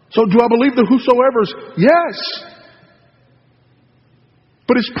 So do I believe the whosoever's? Yes.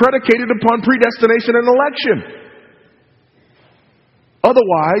 But it's predicated upon predestination and election.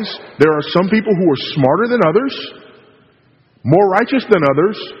 Otherwise, there are some people who are smarter than others, more righteous than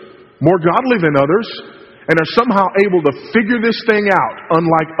others, more godly than others, and are somehow able to figure this thing out,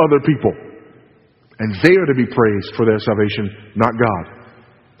 unlike other people. And they are to be praised for their salvation, not God.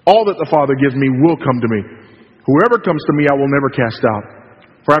 All that the Father gives me will come to me. Whoever comes to me, I will never cast out.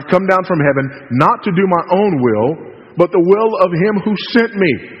 For I've come down from heaven not to do my own will, but the will of Him who sent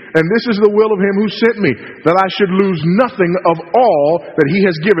me. And this is the will of Him who sent me, that I should lose nothing of all that He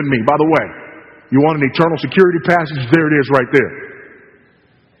has given me. By the way, you want an eternal security passage? There it is right there.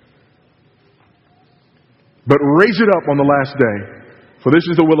 But raise it up on the last day, for this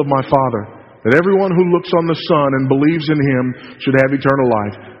is the will of my Father, that everyone who looks on the Son and believes in Him should have eternal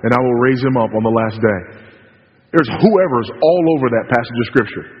life, and I will raise him up on the last day. There's whoever's all over that passage of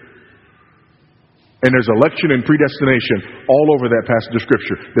Scripture. And there's election and predestination all over that passage of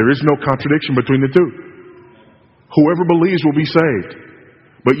Scripture. There is no contradiction between the two. Whoever believes will be saved.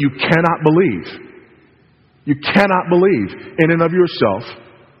 But you cannot believe. You cannot believe in and of yourself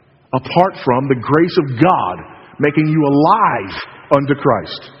apart from the grace of God making you alive unto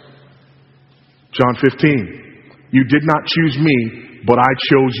Christ. John 15. You did not choose me, but I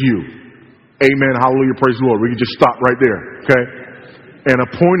chose you. Amen. Hallelujah. Praise the Lord. We can just stop right there. Okay? And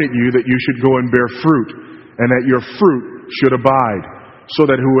appointed you that you should go and bear fruit, and that your fruit should abide, so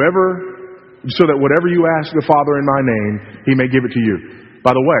that whatever you ask the Father in my name, He may give it to you.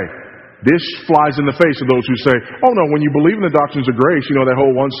 By the way, this flies in the face of those who say, oh no, when you believe in the doctrines of grace, that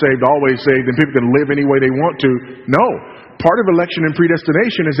whole once saved, always saved, and people can live any way they want to. No. Part of election and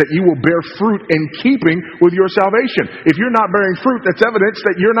predestination is that you will bear fruit in keeping with your salvation. If you're not bearing fruit, that's evidence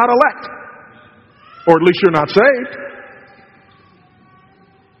that you're not elect. Or at least you're not saved.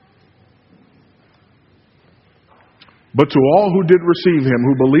 But to all who did receive Him,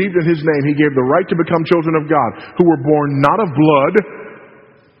 who believed in His name, He gave the right to become children of God, who were born not of blood,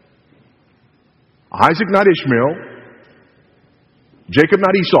 Isaac not Ishmael, Jacob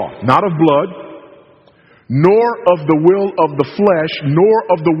not Esau, not of blood, nor of the will of the flesh, nor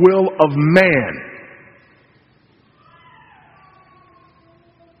of the will of man.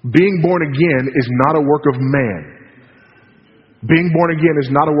 Being born again is not a work of man. Being born again is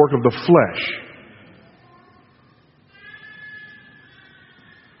not a work of the flesh.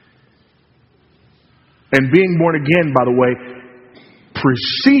 And being born again, by the way,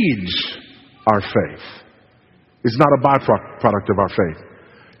 precedes our faith. It's not a byproduct of our faith.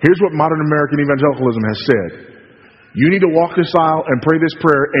 Here's what modern American evangelicalism has said. You need to walk this aisle and pray this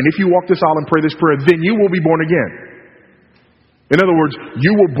prayer, and if you walk this aisle and pray this prayer, then you will be born again. In other words,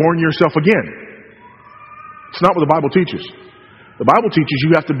 you will born yourself again. It's not what the Bible teaches. The Bible teaches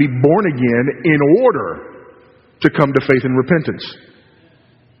you have to be born again in order to come to faith and repentance.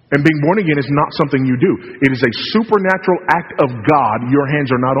 And being born again is not something you do. It is a supernatural act of God. Your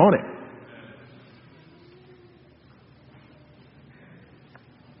hands are not on it.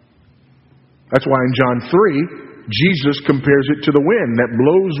 That's why in John 3, Jesus compares it to the wind that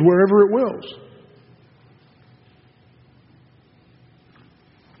blows wherever it wills.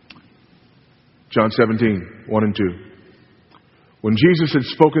 John 17, 1 and 2. When Jesus had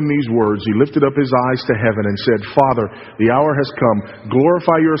spoken these words, he lifted up his eyes to heaven and said, Father, the hour has come.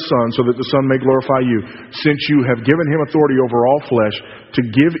 Glorify your Son so that the Son may glorify you, since you have given him authority over all flesh to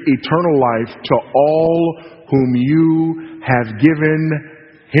give eternal life to all whom you have given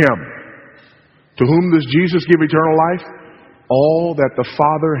him. To whom does Jesus give eternal life? All that the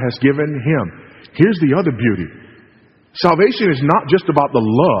Father has given him. Here's the other beauty. Salvation is not just about the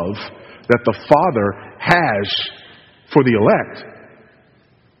love that the Father has for the elect,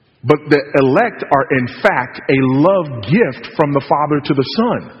 but the elect are in fact a love gift from the Father to the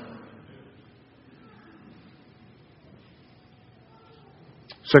Son.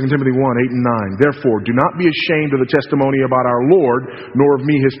 2 Timothy 1, 8 and 9. Therefore, do not be ashamed of the testimony about our Lord, nor of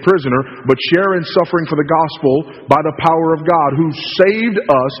me his prisoner, but share in suffering for the gospel by the power of God, who saved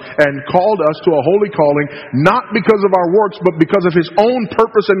us and called us to a holy calling, not because of our works, but because of his own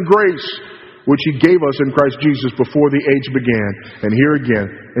purpose and grace, which he gave us in Christ Jesus before the age began. And here again,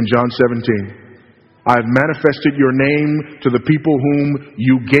 in John 17, I have manifested your name to the people whom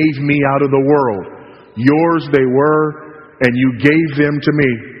you gave me out of the world. Yours they were, and you gave them to me,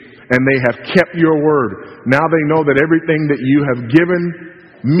 and they have kept your word. Now they know that everything that you have given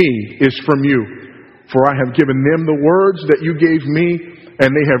me is from you. For I have given them the words that you gave me, and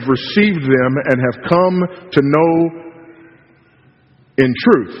they have received them and have come to know in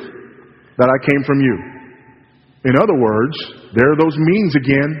truth that I came from you. In other words, there are those means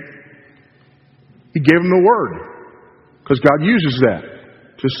again. He gave them the word, because God uses that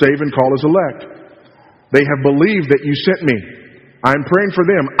to save and call his elect. They have believed that you sent me. I'm praying for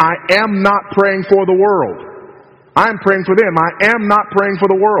them. I am not praying for the world. I'm praying for them. I am not praying for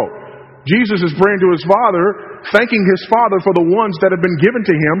the world. Jesus is praying to his Father, thanking his Father for the ones that have been given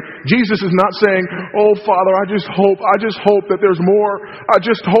to him. Jesus is not saying, oh, Father, I just hope that there's more. I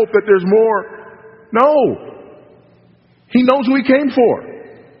just hope that there's more. No. He knows who he came for.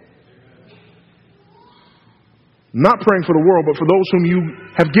 Not praying for the world, but for those whom you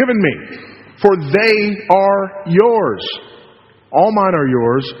have given me. For they are yours. All mine are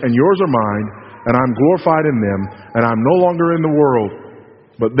yours, and yours are mine, and I'm glorified in them, and I'm no longer in the world,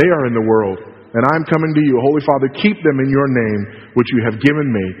 but they are in the world. And I'm coming to you. Holy Father, keep them in your name, which you have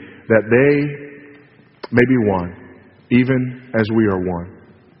given me, that they may be one, even as we are one.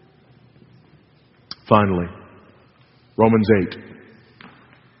 Finally, Romans 8.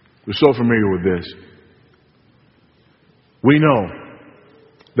 We're so familiar with this. We know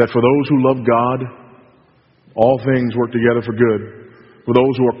that for those who love God, all things work together for good. For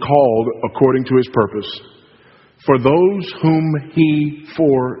those who are called according to his purpose. For those whom he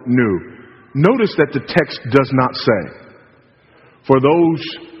foreknew. Notice that the text does not say, for those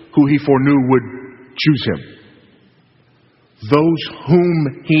who he foreknew would choose him. Those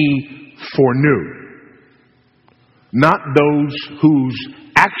whom he foreknew. Not those whose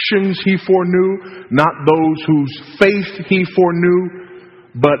actions he foreknew, not those whose faith he foreknew,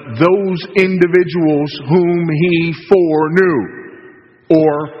 but those individuals whom he foreknew,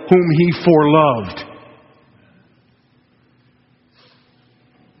 or whom he foreloved.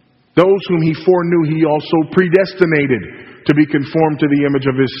 Those whom he foreknew, he also predestinated to be conformed to the image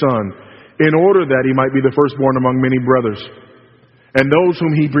of his Son, in order that he might be the firstborn among many brothers. And those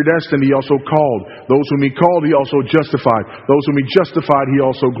whom he predestined, he also called. Those whom he called, he also justified. Those whom he justified, he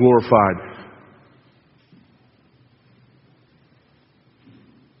also glorified.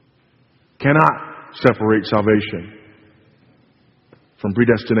 Cannot separate salvation from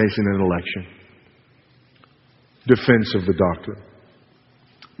predestination and election. Defense of the doctrine.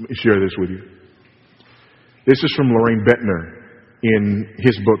 Let me share this with you. This is from Loraine Bettner in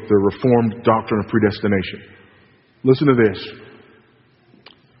his book, The Reformed Doctrine of Predestination. Listen to this.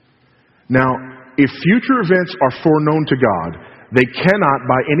 Now, if future events are foreknown to God, they cannot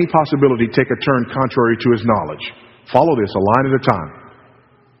by any possibility take a turn contrary to his knowledge. Follow this, a line at a time.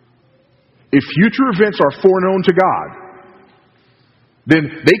 If future events are foreknown to God, then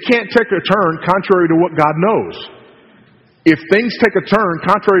they can't take a turn contrary to what God knows. If things take a turn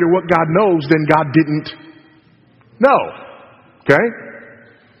contrary to what God knows, then God didn't know. Okay?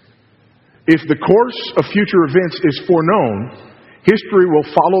 If the course of future events is foreknown, history will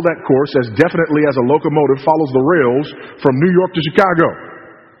follow that course as definitely as a locomotive follows the rails from New York to Chicago.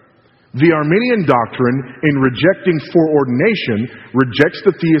 The Arminian doctrine, in rejecting foreordination, rejects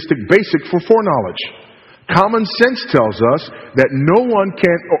the theistic basic for foreknowledge. Common sense tells us that no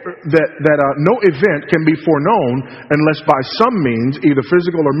event can be foreknown unless by some means, either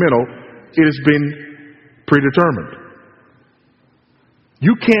physical or mental, it has been predetermined.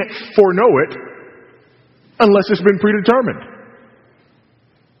 You can't foreknow it unless it's been predetermined.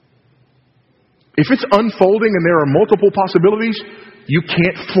 If it's unfolding and there are multiple possibilities, you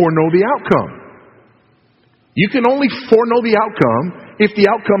can't foreknow the outcome. You can only foreknow the outcome if the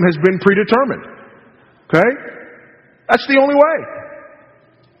outcome has been predetermined. Okay? That's the only way.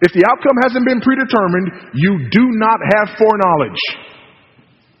 If the outcome hasn't been predetermined, you do not have foreknowledge.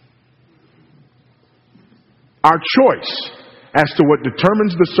 Our choice as to what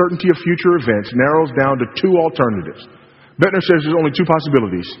determines the certainty of future events narrows down to two alternatives. Bettner says there's only two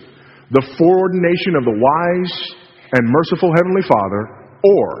possibilities: the foreordination of the wise and merciful Heavenly Father,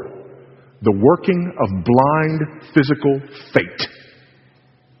 or the working of blind physical fate.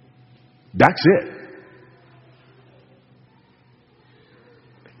 That's it.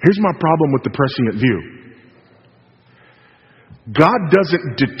 Here's my problem with the prescient view. God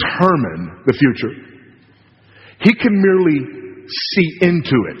doesn't determine the future. He can merely see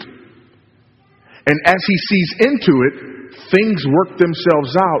into it. And as He sees into it, things work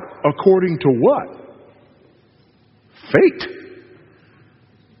themselves out according to what? Fate.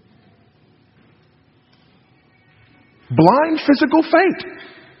 Blind physical fate.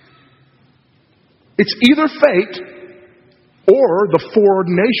 It's either fate or the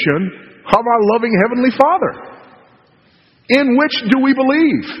foreordination of our loving Heavenly Father. In which do we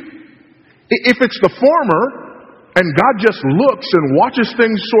believe? If it's the former, and God just looks and watches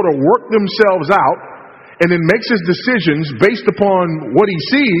things sort of work themselves out, and then makes His decisions based upon what He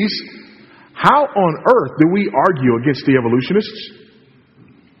sees, how on earth do we argue against the evolutionists?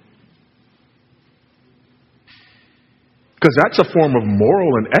 Because that's a form of moral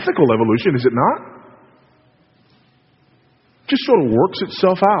and ethical evolution, is it not? Just sort of works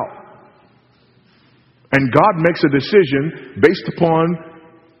itself out. And God makes a decision based upon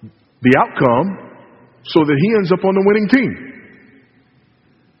the outcome so that He ends up on the winning team.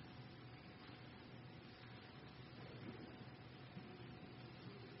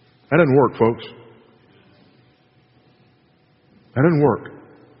 That doesn't work, folks. That doesn't work.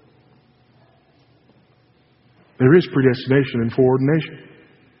 There is predestination and foreordination.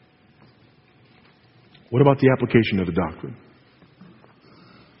 What about the application of the doctrine?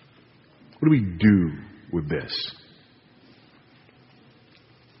 What do we do with this?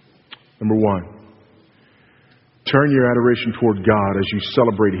 Number one, turn your adoration toward God as you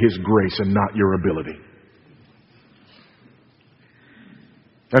celebrate His grace and not your ability.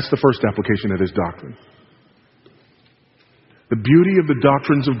 That's the first application of this doctrine. The beauty of the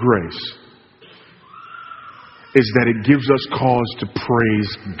doctrines of grace is that it gives us cause to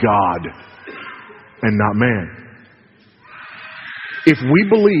praise God and not man. If we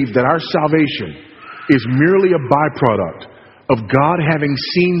believe that our salvation is merely a byproduct of God having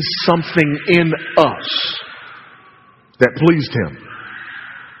seen something in us that pleased Him,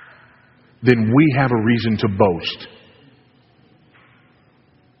 then we have a reason to boast.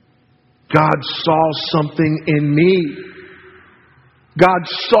 God saw something in me. God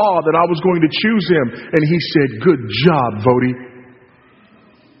saw that I was going to choose Him, and He said, "Good job, Vody.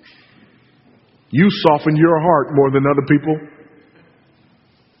 You softened your heart more than other people.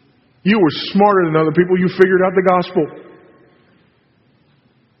 You were smarter than other people. You figured out the gospel.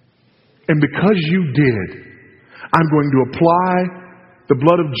 And because you did, I'm going to apply the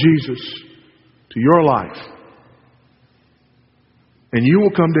blood of Jesus to your life. And you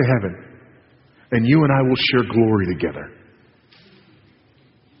will come to heaven. And you and I will share glory together."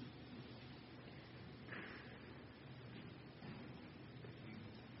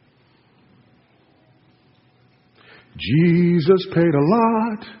 Jesus paid a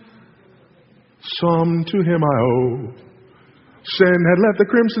lot. Some to Him I owe. Sin had left a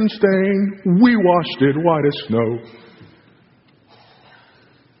crimson stain. We washed it white as snow.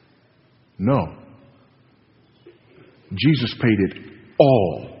 No. Jesus paid it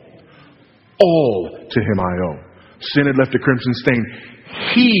all. All to Him I owe. Sin had left a crimson stain.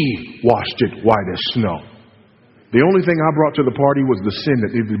 He washed it white as snow. The only thing I brought to the party was the sin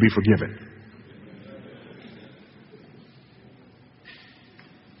that needed to be forgiven.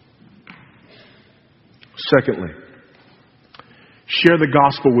 Secondly, share the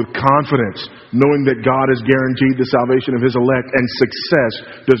gospel with confidence, knowing that God has guaranteed the salvation of His elect, and success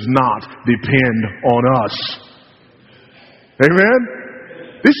does not depend on us. Amen?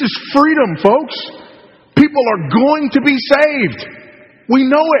 This is freedom, folks. People are going to be saved. We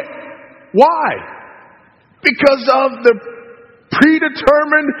know it. Why? Because of the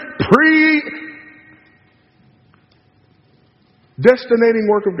predetermined, predestinating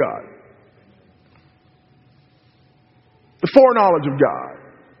work of God. The foreknowledge of God.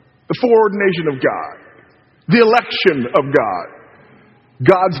 The foreordination of God. The election of God.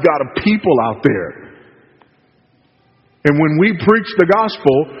 God's got a people out there. And when we preach the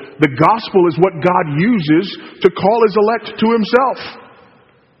gospel is what God uses to call His elect to Himself.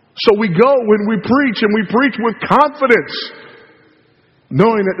 So we go when we preach, and we preach with confidence,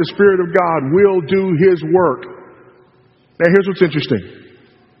 knowing that the Spirit of God will do His work. Now here's what's interesting.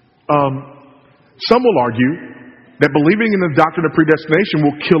 Some will argue that believing in the doctrine of predestination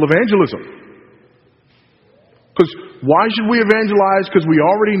will kill evangelism. Because why should we evangelize? Because we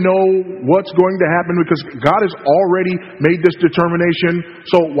already know what's going to happen, because God has already made this determination.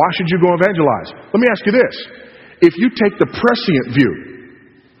 So why should you go evangelize? Let me ask you this. If you take the prescient view,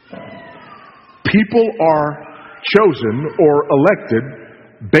 people are chosen or elected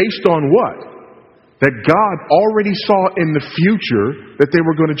based on what? That God already saw in the future that they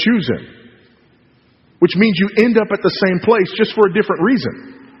were going to choose Him. Which means you end up at the same place just for a different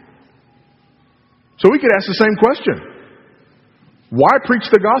reason. So we could ask the same question. Why preach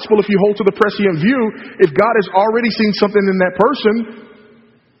the gospel if you hold to the prescient view if God has already seen something in that person?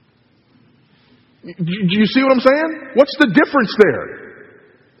 Do you see what I'm saying? What's the difference there?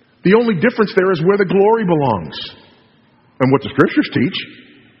 The only difference there is where the glory belongs and what the Scriptures teach.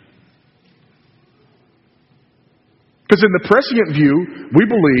 Because in the prescient view, we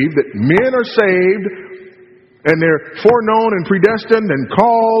believe that men are saved and they're foreknown and predestined and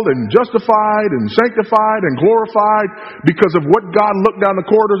called and justified and sanctified and glorified because of what God looked down the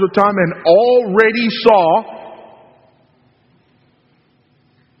corridors of time and already saw.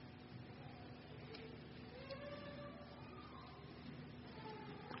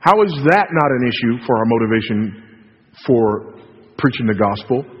 How is that not an issue for our motivation for preaching the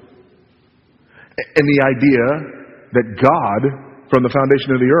gospel? And the idea that God, from the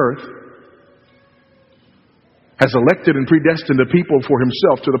foundation of the earth, has elected and predestined a people for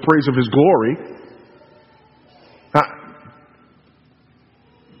Himself to the praise of His glory.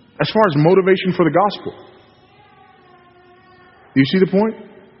 As far as motivation for the gospel, do you see the point?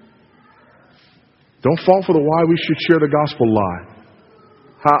 Don't fall for the why we should share the gospel lie.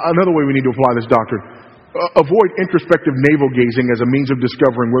 Another way we need to apply this doctrine: avoid introspective navel gazing as a means of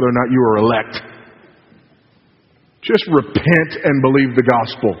discovering whether or not you are elect. Just repent and believe the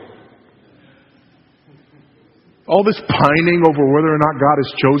gospel. All this pining over whether or not God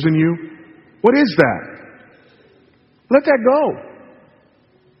has chosen you, what is that? Let that go.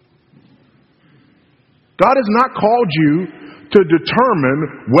 God has not called you to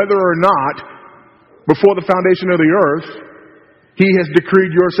determine whether or not, before the foundation of the earth, He has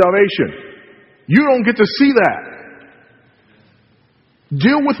decreed your salvation. You don't get to see that.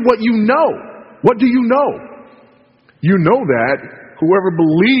 Deal with what you know. What do you know? You know that whoever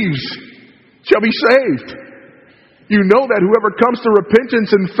believes shall be saved. You know that whoever comes to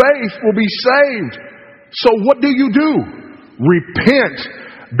repentance and faith will be saved. So what do? Repent,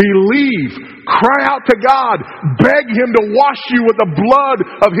 believe, cry out to God, beg Him to wash you with the blood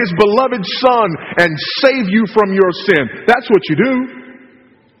of His beloved Son and save you from your sin. That's what you do.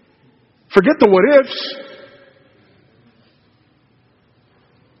 Forget the what ifs.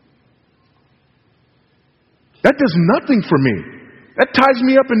 That does nothing for me. That ties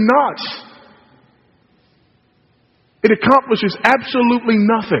me up in knots. It accomplishes absolutely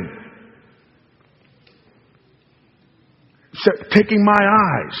nothing except taking my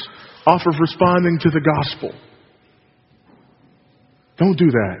eyes off of responding to the gospel. Don't do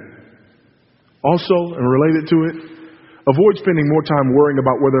that. Also, and related to it, avoid spending more time worrying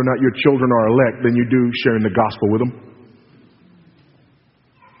about whether or not your children are elect than you do sharing the gospel with them.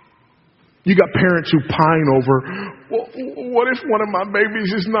 You got parents who pine over, well, what if one of my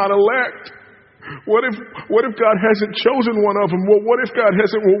babies is not elect? What if God hasn't chosen one of them? Well, what if God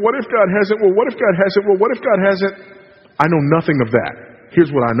hasn't? Well, what if God hasn't? Well, what if God hasn't? Well, what if God hasn't? I know nothing of that.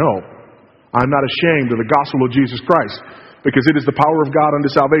 Here's what I know. I'm not ashamed of the gospel of Jesus Christ, because it is the power of God unto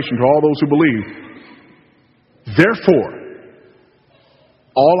salvation to all those who believe. Therefore,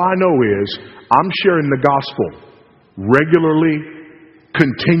 all I know is I'm sharing the gospel regularly,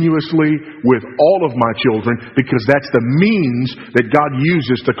 continuously with all of my children, because that's the means that God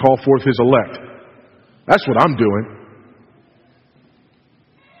uses to call forth His elect. That's what I'm doing.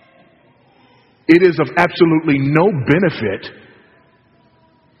 It is of absolutely no benefit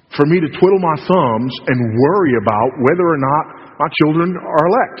for me to twiddle my thumbs and worry about whether or not my children are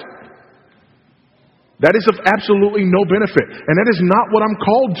elect. That is of absolutely no benefit. And that is not what I'm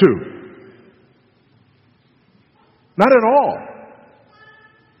called to. Not at all.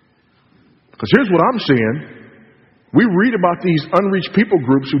 Because here's what I'm seeing. We read about these unreached people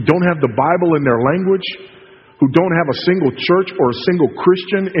groups who don't have the Bible in their language, who don't have a single church or a single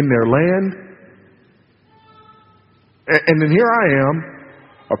Christian in their land. And then here I am,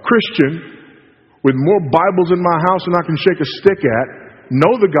 a Christian with more Bibles in my house than I can shake a stick at,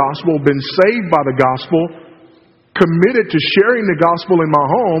 know the gospel, been saved by the gospel, committed to sharing the gospel in my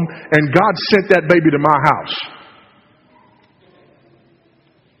home, and God sent that baby to my house.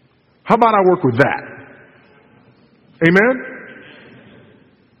 How about I work with that? Amen?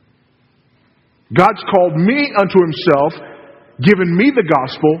 God's called me unto himself, given me the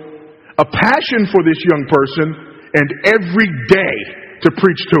gospel, a passion for this young person, and every day to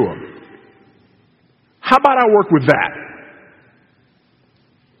preach to him. How about I work with that?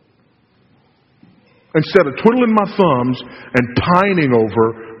 Instead of twiddling my thumbs and pining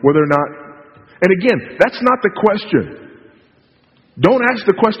over whether or not... And again, that's not the question. Don't ask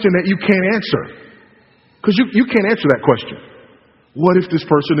the question that you can't answer. Because you can't answer that question. What if this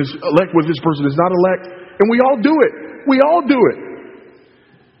person is elect? What if this person is not elect? And we all do it. We all do it.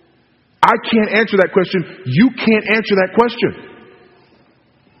 I can't answer that question. You can't answer that question.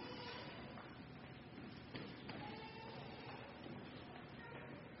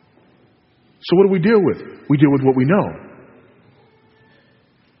 So what do we deal with? We deal with what we know.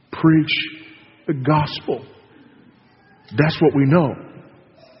 Preach the gospel. That's what we know.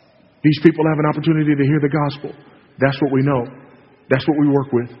 These people have an opportunity to hear the gospel. That's what we know. That's what we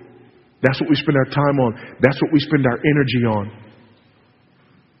work with. That's what we spend our time on. That's what we spend our energy on.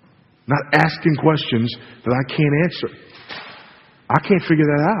 Not asking questions that I can't answer. I can't figure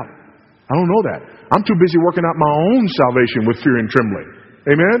that out. I don't know that. I'm too busy working out my own salvation with fear and trembling.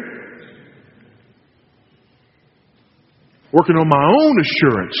 Amen? Working on my own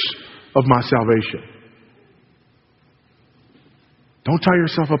assurance of my salvation. Don't tie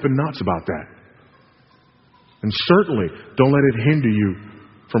yourself up in knots about that. And certainly don't let it hinder you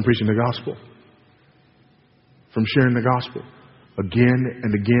from preaching the gospel, from sharing the gospel again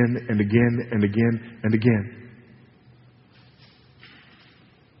and again and again and again and again.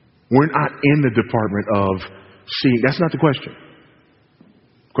 We're not in the department of seeing. That's not the question.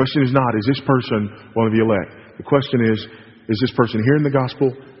 The question is not, is this person one of the elect? The question is this person hearing the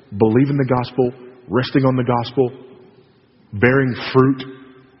gospel, believing the gospel, resting on the gospel, bearing fruit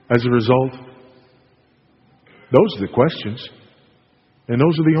as a result? Those are the questions. And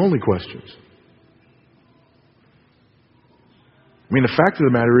those are the only questions. I mean, the fact of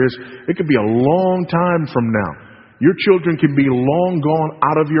the matter is, it could be a long time from now. Your children can be long gone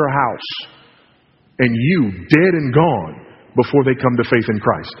out of your house, and you dead and gone before they come to faith in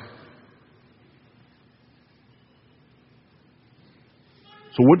Christ.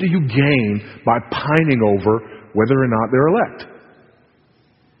 So what do you gain by pining over whether or not they're elect?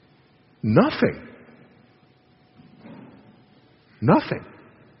 Nothing. Nothing.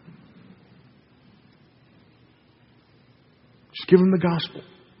 Just give them the gospel.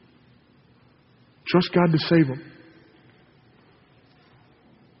 Trust God to save them.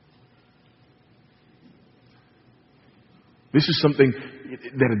 This is something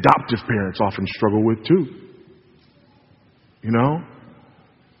that adoptive parents often struggle with too. You know?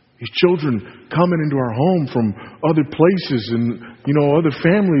 These children coming into our home from other places and, you know, other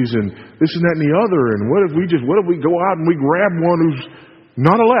families and this and that and the other. And what if we go out and we grab one who's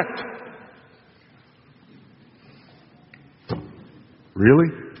not elect? Really?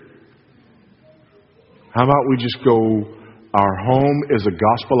 How about we just go, our home is a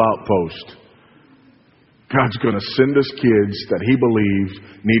gospel outpost. God's going to send us kids that he believes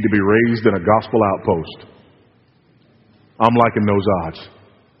need to be raised in a gospel outpost. I'm liking those odds.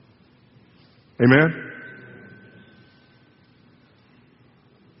 Amen?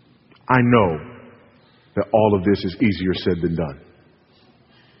 I know that all of this is easier said than done.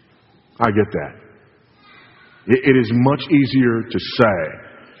 I get that. It is much easier to say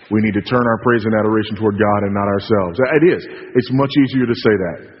we need to turn our praise and adoration toward God and not ourselves. It is. It's much easier to say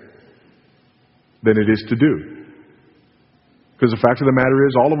that than it is to do. Because the fact of the matter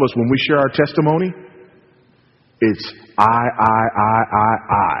is, all of us, when we share our testimony, it's I.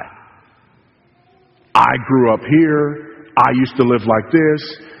 I grew up here. I used to live like this.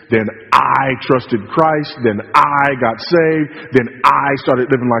 Then I trusted Christ. Then I got saved. Then I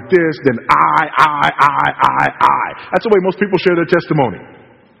started living like this. Then I. That's the way most people share their testimony.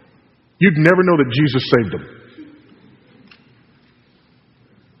 You'd never know that Jesus saved them.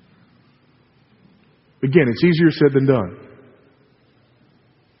 Again, it's easier said than done.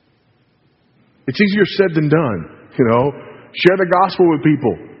 It's easier said than done. You know, share the gospel with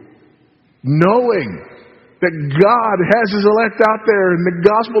people, knowing That God has His elect out there, and the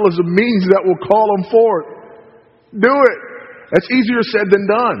gospel is a means that will call them forth. Do it. That's easier said than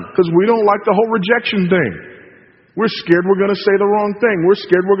done, because we don't like the whole rejection thing. We're scared we're going to say the wrong thing. We're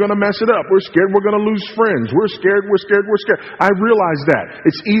scared we're going to mess it up. We're scared we're going to lose friends. We're scared. I realize that.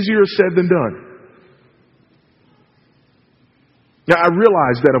 It's easier said than done. Now, I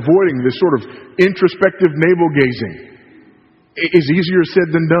realize that avoiding this sort of introspective navel-gazing is easier said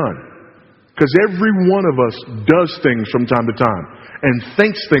than done. Because every one of us does things from time to time and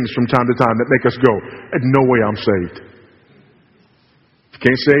thinks things from time to time that make us go, "There's no way I'm saved." If you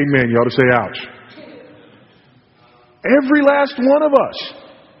can't say amen, you ought to say ouch. Every last one of us.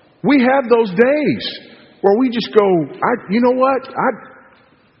 We have those days where we just go, you know what?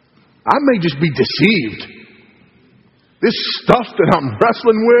 I may just be deceived. This stuff that I'm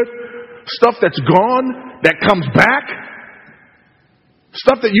wrestling with, stuff that's gone, that comes back,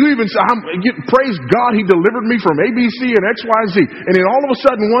 stuff that you even say, praise God, He delivered me from ABC and XYZ. And then all of a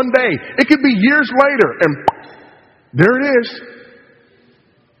sudden one day, it could be years later, and there it is.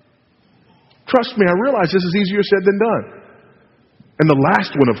 Trust me, I realize this is easier said than done. And the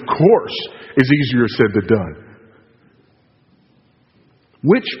last one, of course, is easier said than done.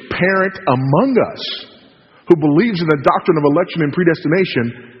 Which parent among us who believes in the doctrine of election and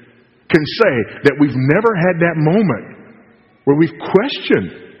predestination can say that we've never had that moment where we've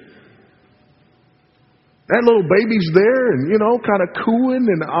questioned? That little baby's there and, kind of cooing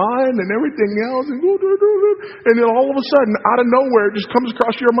and eyeing and everything else. And then all of a sudden, out of nowhere, it just comes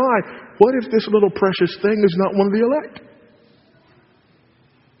across your mind, what if this little precious thing is not one of the elect?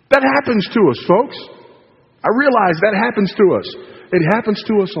 That happens to us, folks. I realize that happens to us. It happens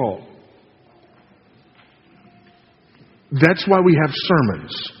to us all. That's why we have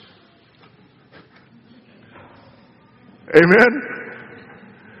sermons. Amen?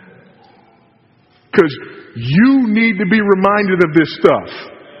 Because you need to be reminded of this stuff.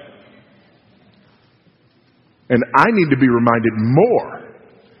 And I need to be reminded more.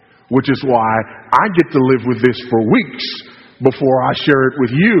 Which is why I get to live with this for weeks before I share it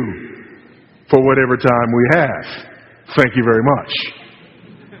with you for whatever time we have. Thank you very much.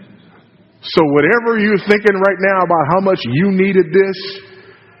 So whatever you're thinking right now about how much you needed this,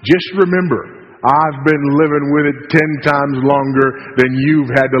 just remember, I've been living with it 10 times longer than you've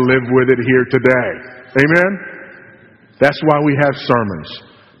had to live with it here today. Amen? That's why we have sermons.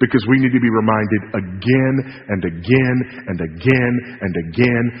 Because we need to be reminded again and again and again and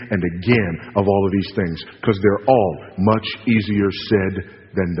again and again of all of these things. Because they're all much easier said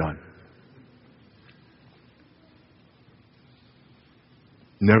than done.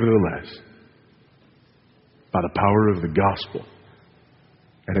 Nevertheless, by the power of the gospel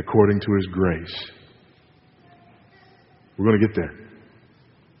and according to His grace, we're going to get there.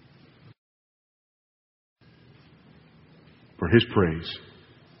 For His praise,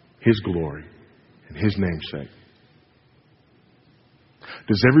 His glory, and His name's sake.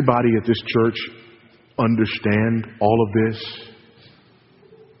 Does everybody at this church understand all of this?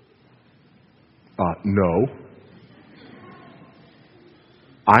 No.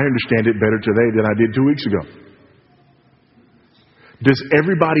 I understand it better today than I did 2 weeks ago. Does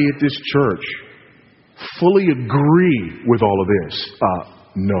everybody at this church fully agree with all of this?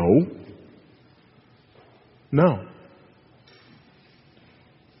 No. No.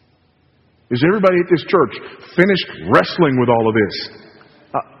 Is everybody at this church finished wrestling with all of this?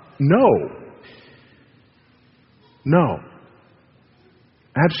 No. No.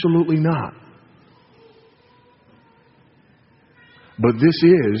 Absolutely not. But this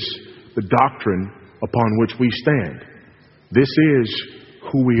is the doctrine upon which we stand. This is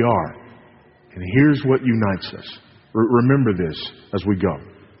who we are. And here's what unites us. Remember this as we go.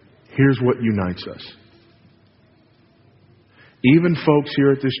 Here's what unites us. Even folks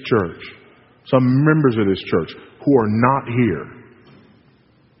here at this church, some members of this church who are not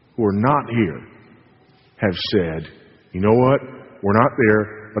here, have said, you know what? We're not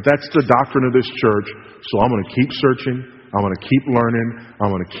there, but that's the doctrine of this church, so I'm going to keep searching, I'm going to keep learning, I'm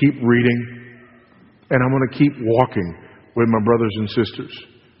going to keep reading, and I'm going to keep walking with my brothers and sisters,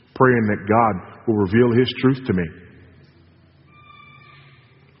 praying that God will reveal His truth to me.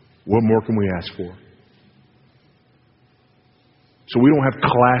 What more can we ask for? So we don't have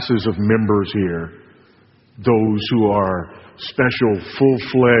classes of members here, those who are special,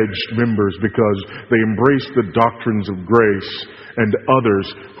 full-fledged members because they embrace the doctrines of grace, and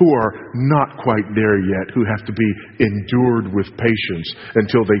others who are not quite there yet, who have to be endured with patience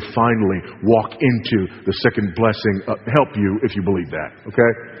until they finally walk into the second blessing. Help you if you believe that,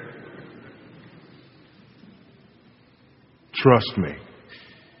 okay? Trust me.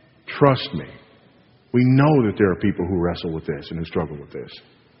 Trust me. We know that there are people who wrestle with this and who struggle with this.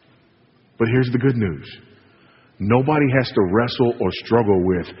 But here's the good news. Nobody has to wrestle or struggle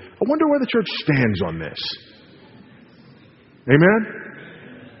with, I wonder where the church stands on this. Amen?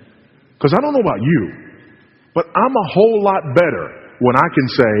 Because I don't know about you, but I'm a whole lot better when I can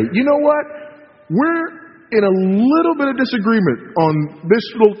say, you know what? We're in a little bit of disagreement on this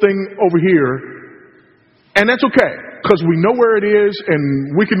little thing over here, and that's okay, because we know where it is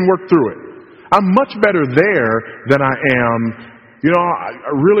and we can work through it. I'm much better there than I am,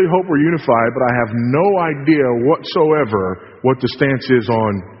 I really hope we're unified, but I have no idea whatsoever what the stance is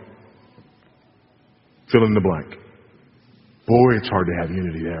on fill in the blank. Boy, it's hard to have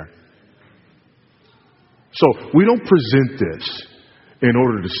unity there. So we don't present this in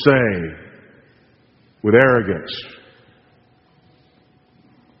order to say with arrogance,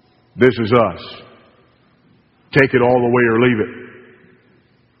 this is us. Take it all the way or leave it.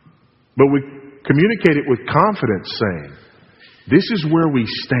 But we communicate it with confidence, saying, this is where we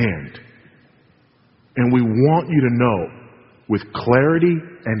stand. And we want you to know with clarity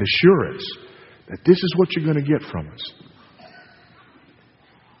and assurance that this is what you're going to get from us.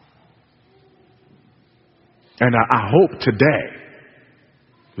 And I hope today,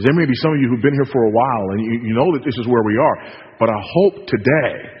 because there may be some of you who've been here for a while and you know that this is where we are, but I hope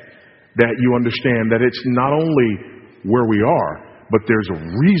today that you understand that it's not only where we are, but there's a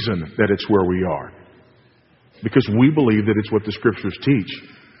reason that it's where we are. Because we believe that it's what the Scriptures teach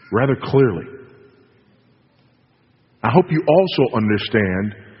rather clearly. I hope you also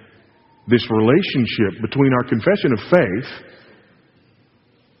understand this relationship between our confession of faith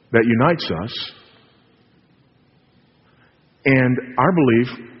that unites us and our belief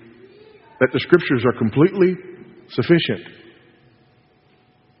that the Scriptures are completely sufficient.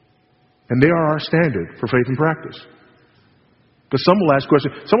 And they are our standard for faith and practice. Because some will ask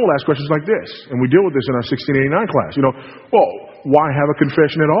questions like this, and we deal with this in our 1689 class. Why have a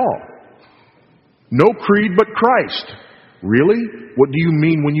confession at all? No creed but Christ. Really? What do you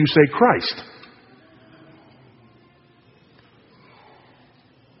mean when you say Christ?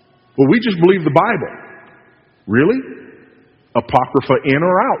 Well, we just believe the Bible. Really? Apocrypha in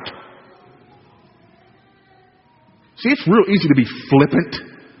or out? See, it's real easy to be flippant.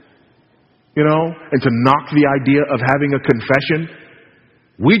 And to knock the idea of having a confession.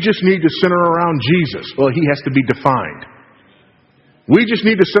 We just need to center around Jesus. Well, he has to be defined. We just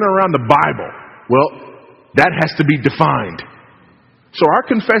need to center around the Bible. Well, that has to be defined. So our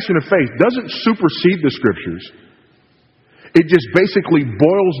confession of faith doesn't supersede the Scriptures. It just basically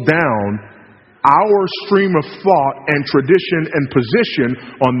boils down our stream of thought and tradition and position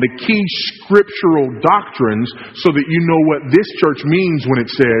on the key scriptural doctrines so that you know what this church means when it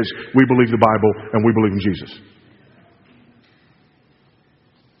says we believe the Bible and we believe in Jesus.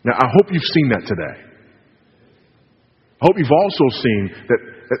 Now, I hope you've seen that today. I hope you've also seen that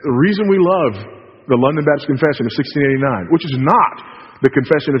the reason we love the London Baptist Confession of 1689, which is not the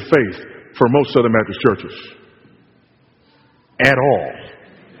confession of faith for most Southern Baptist churches at all,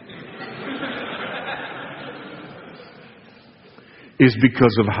 is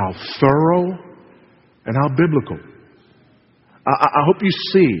because of how thorough and how biblical. I hope you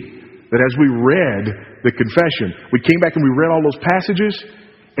see that as we read the confession, we came back and we read all those passages,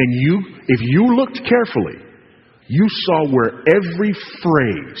 and if you looked carefully, you saw where every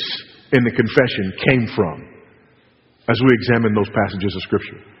phrase in the confession came from as we examined those passages of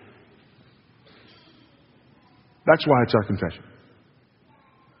Scripture. That's why it's our confession.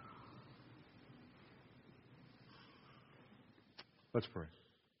 Let's pray.